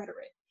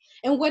rhetoric.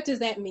 And what does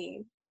that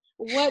mean?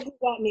 What does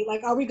that mean?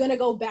 Like, are we going to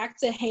go back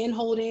to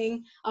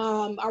hand-holding?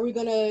 Are we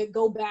going to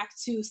go back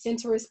to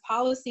centrist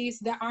policies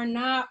that are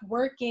not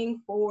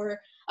working for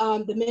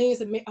the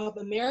millions of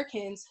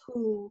Americans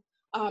who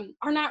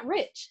are not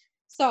rich?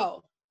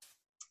 So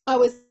I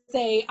would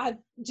say,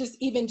 just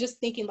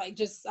thinking like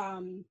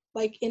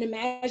like in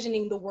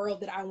imagining the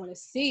world that I want to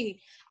see,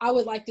 I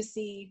would like to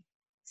see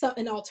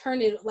an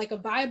alternative, like a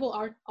viable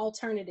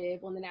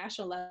alternative on the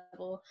national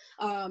level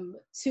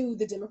to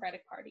the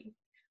Democratic Party.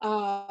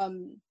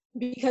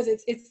 Because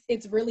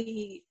it's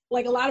really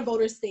like a lot of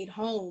voters stayed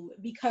home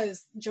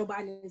because Joe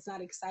Biden is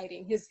not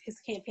exciting. His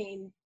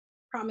campaign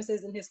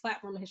promises and his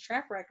platform and his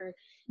track record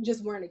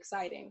just weren't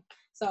exciting.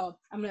 So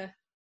I'm gonna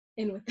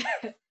end with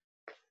that.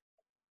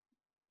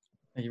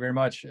 Thank you very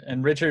much.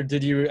 And Richard,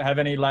 did you have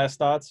any last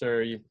thoughts,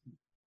 or you?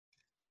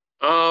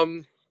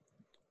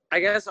 I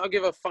guess I'll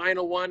give a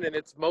final one, and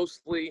it's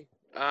mostly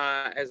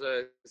as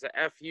a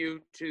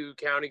FU to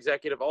County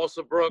Executive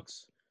Elsa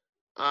Brooks.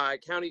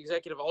 County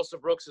Executive Elsa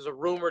Brooks is a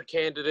rumored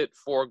candidate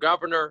for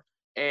governor,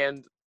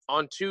 and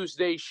on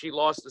Tuesday she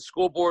lost the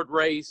school board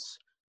race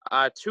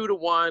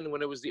 2-1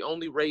 when it was the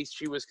only race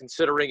she was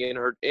considering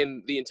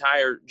in the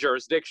entire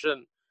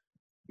jurisdiction,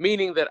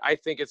 meaning that I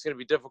think it's going to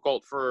be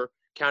difficult for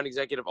County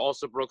Executive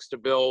Elsa Brooks to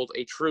build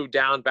a true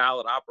down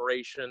ballot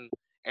operation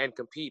and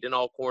compete in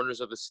all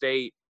corners of the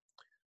state.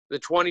 The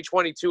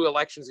 2022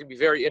 election is going to be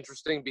very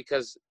interesting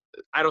because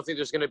I don't think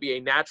there's going to be a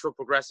natural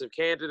progressive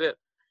candidate.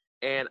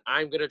 And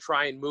I'm going to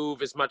try and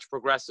move as much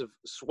progressive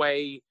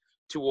sway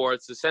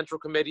towards the Central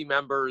Committee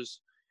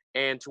members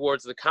and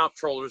towards the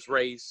comptroller's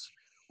race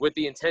with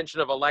the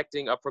intention of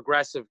electing a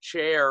progressive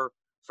chair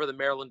for the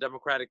Maryland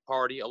Democratic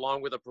Party,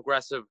 along with a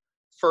progressive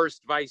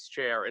first vice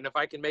chair. And if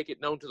I can make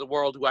it known to the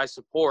world who I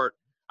support,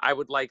 I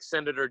would like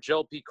Senator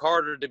Jill P.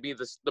 Carter to be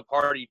the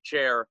party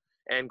chair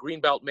and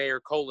Greenbelt Mayor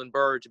Colin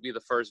Burr to be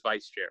the first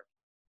vice chair.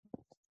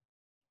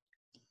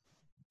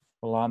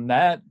 Well, on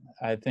that,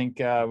 I think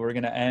we're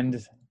going to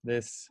end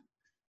this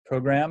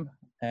program.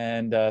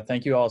 And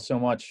thank you all so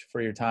much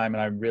for your time.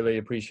 And I really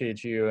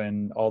appreciate you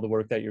and all the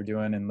work that you're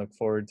doing, and look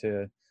forward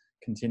to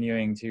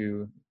continuing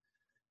to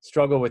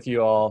struggle with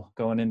you all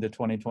going into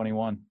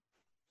 2021.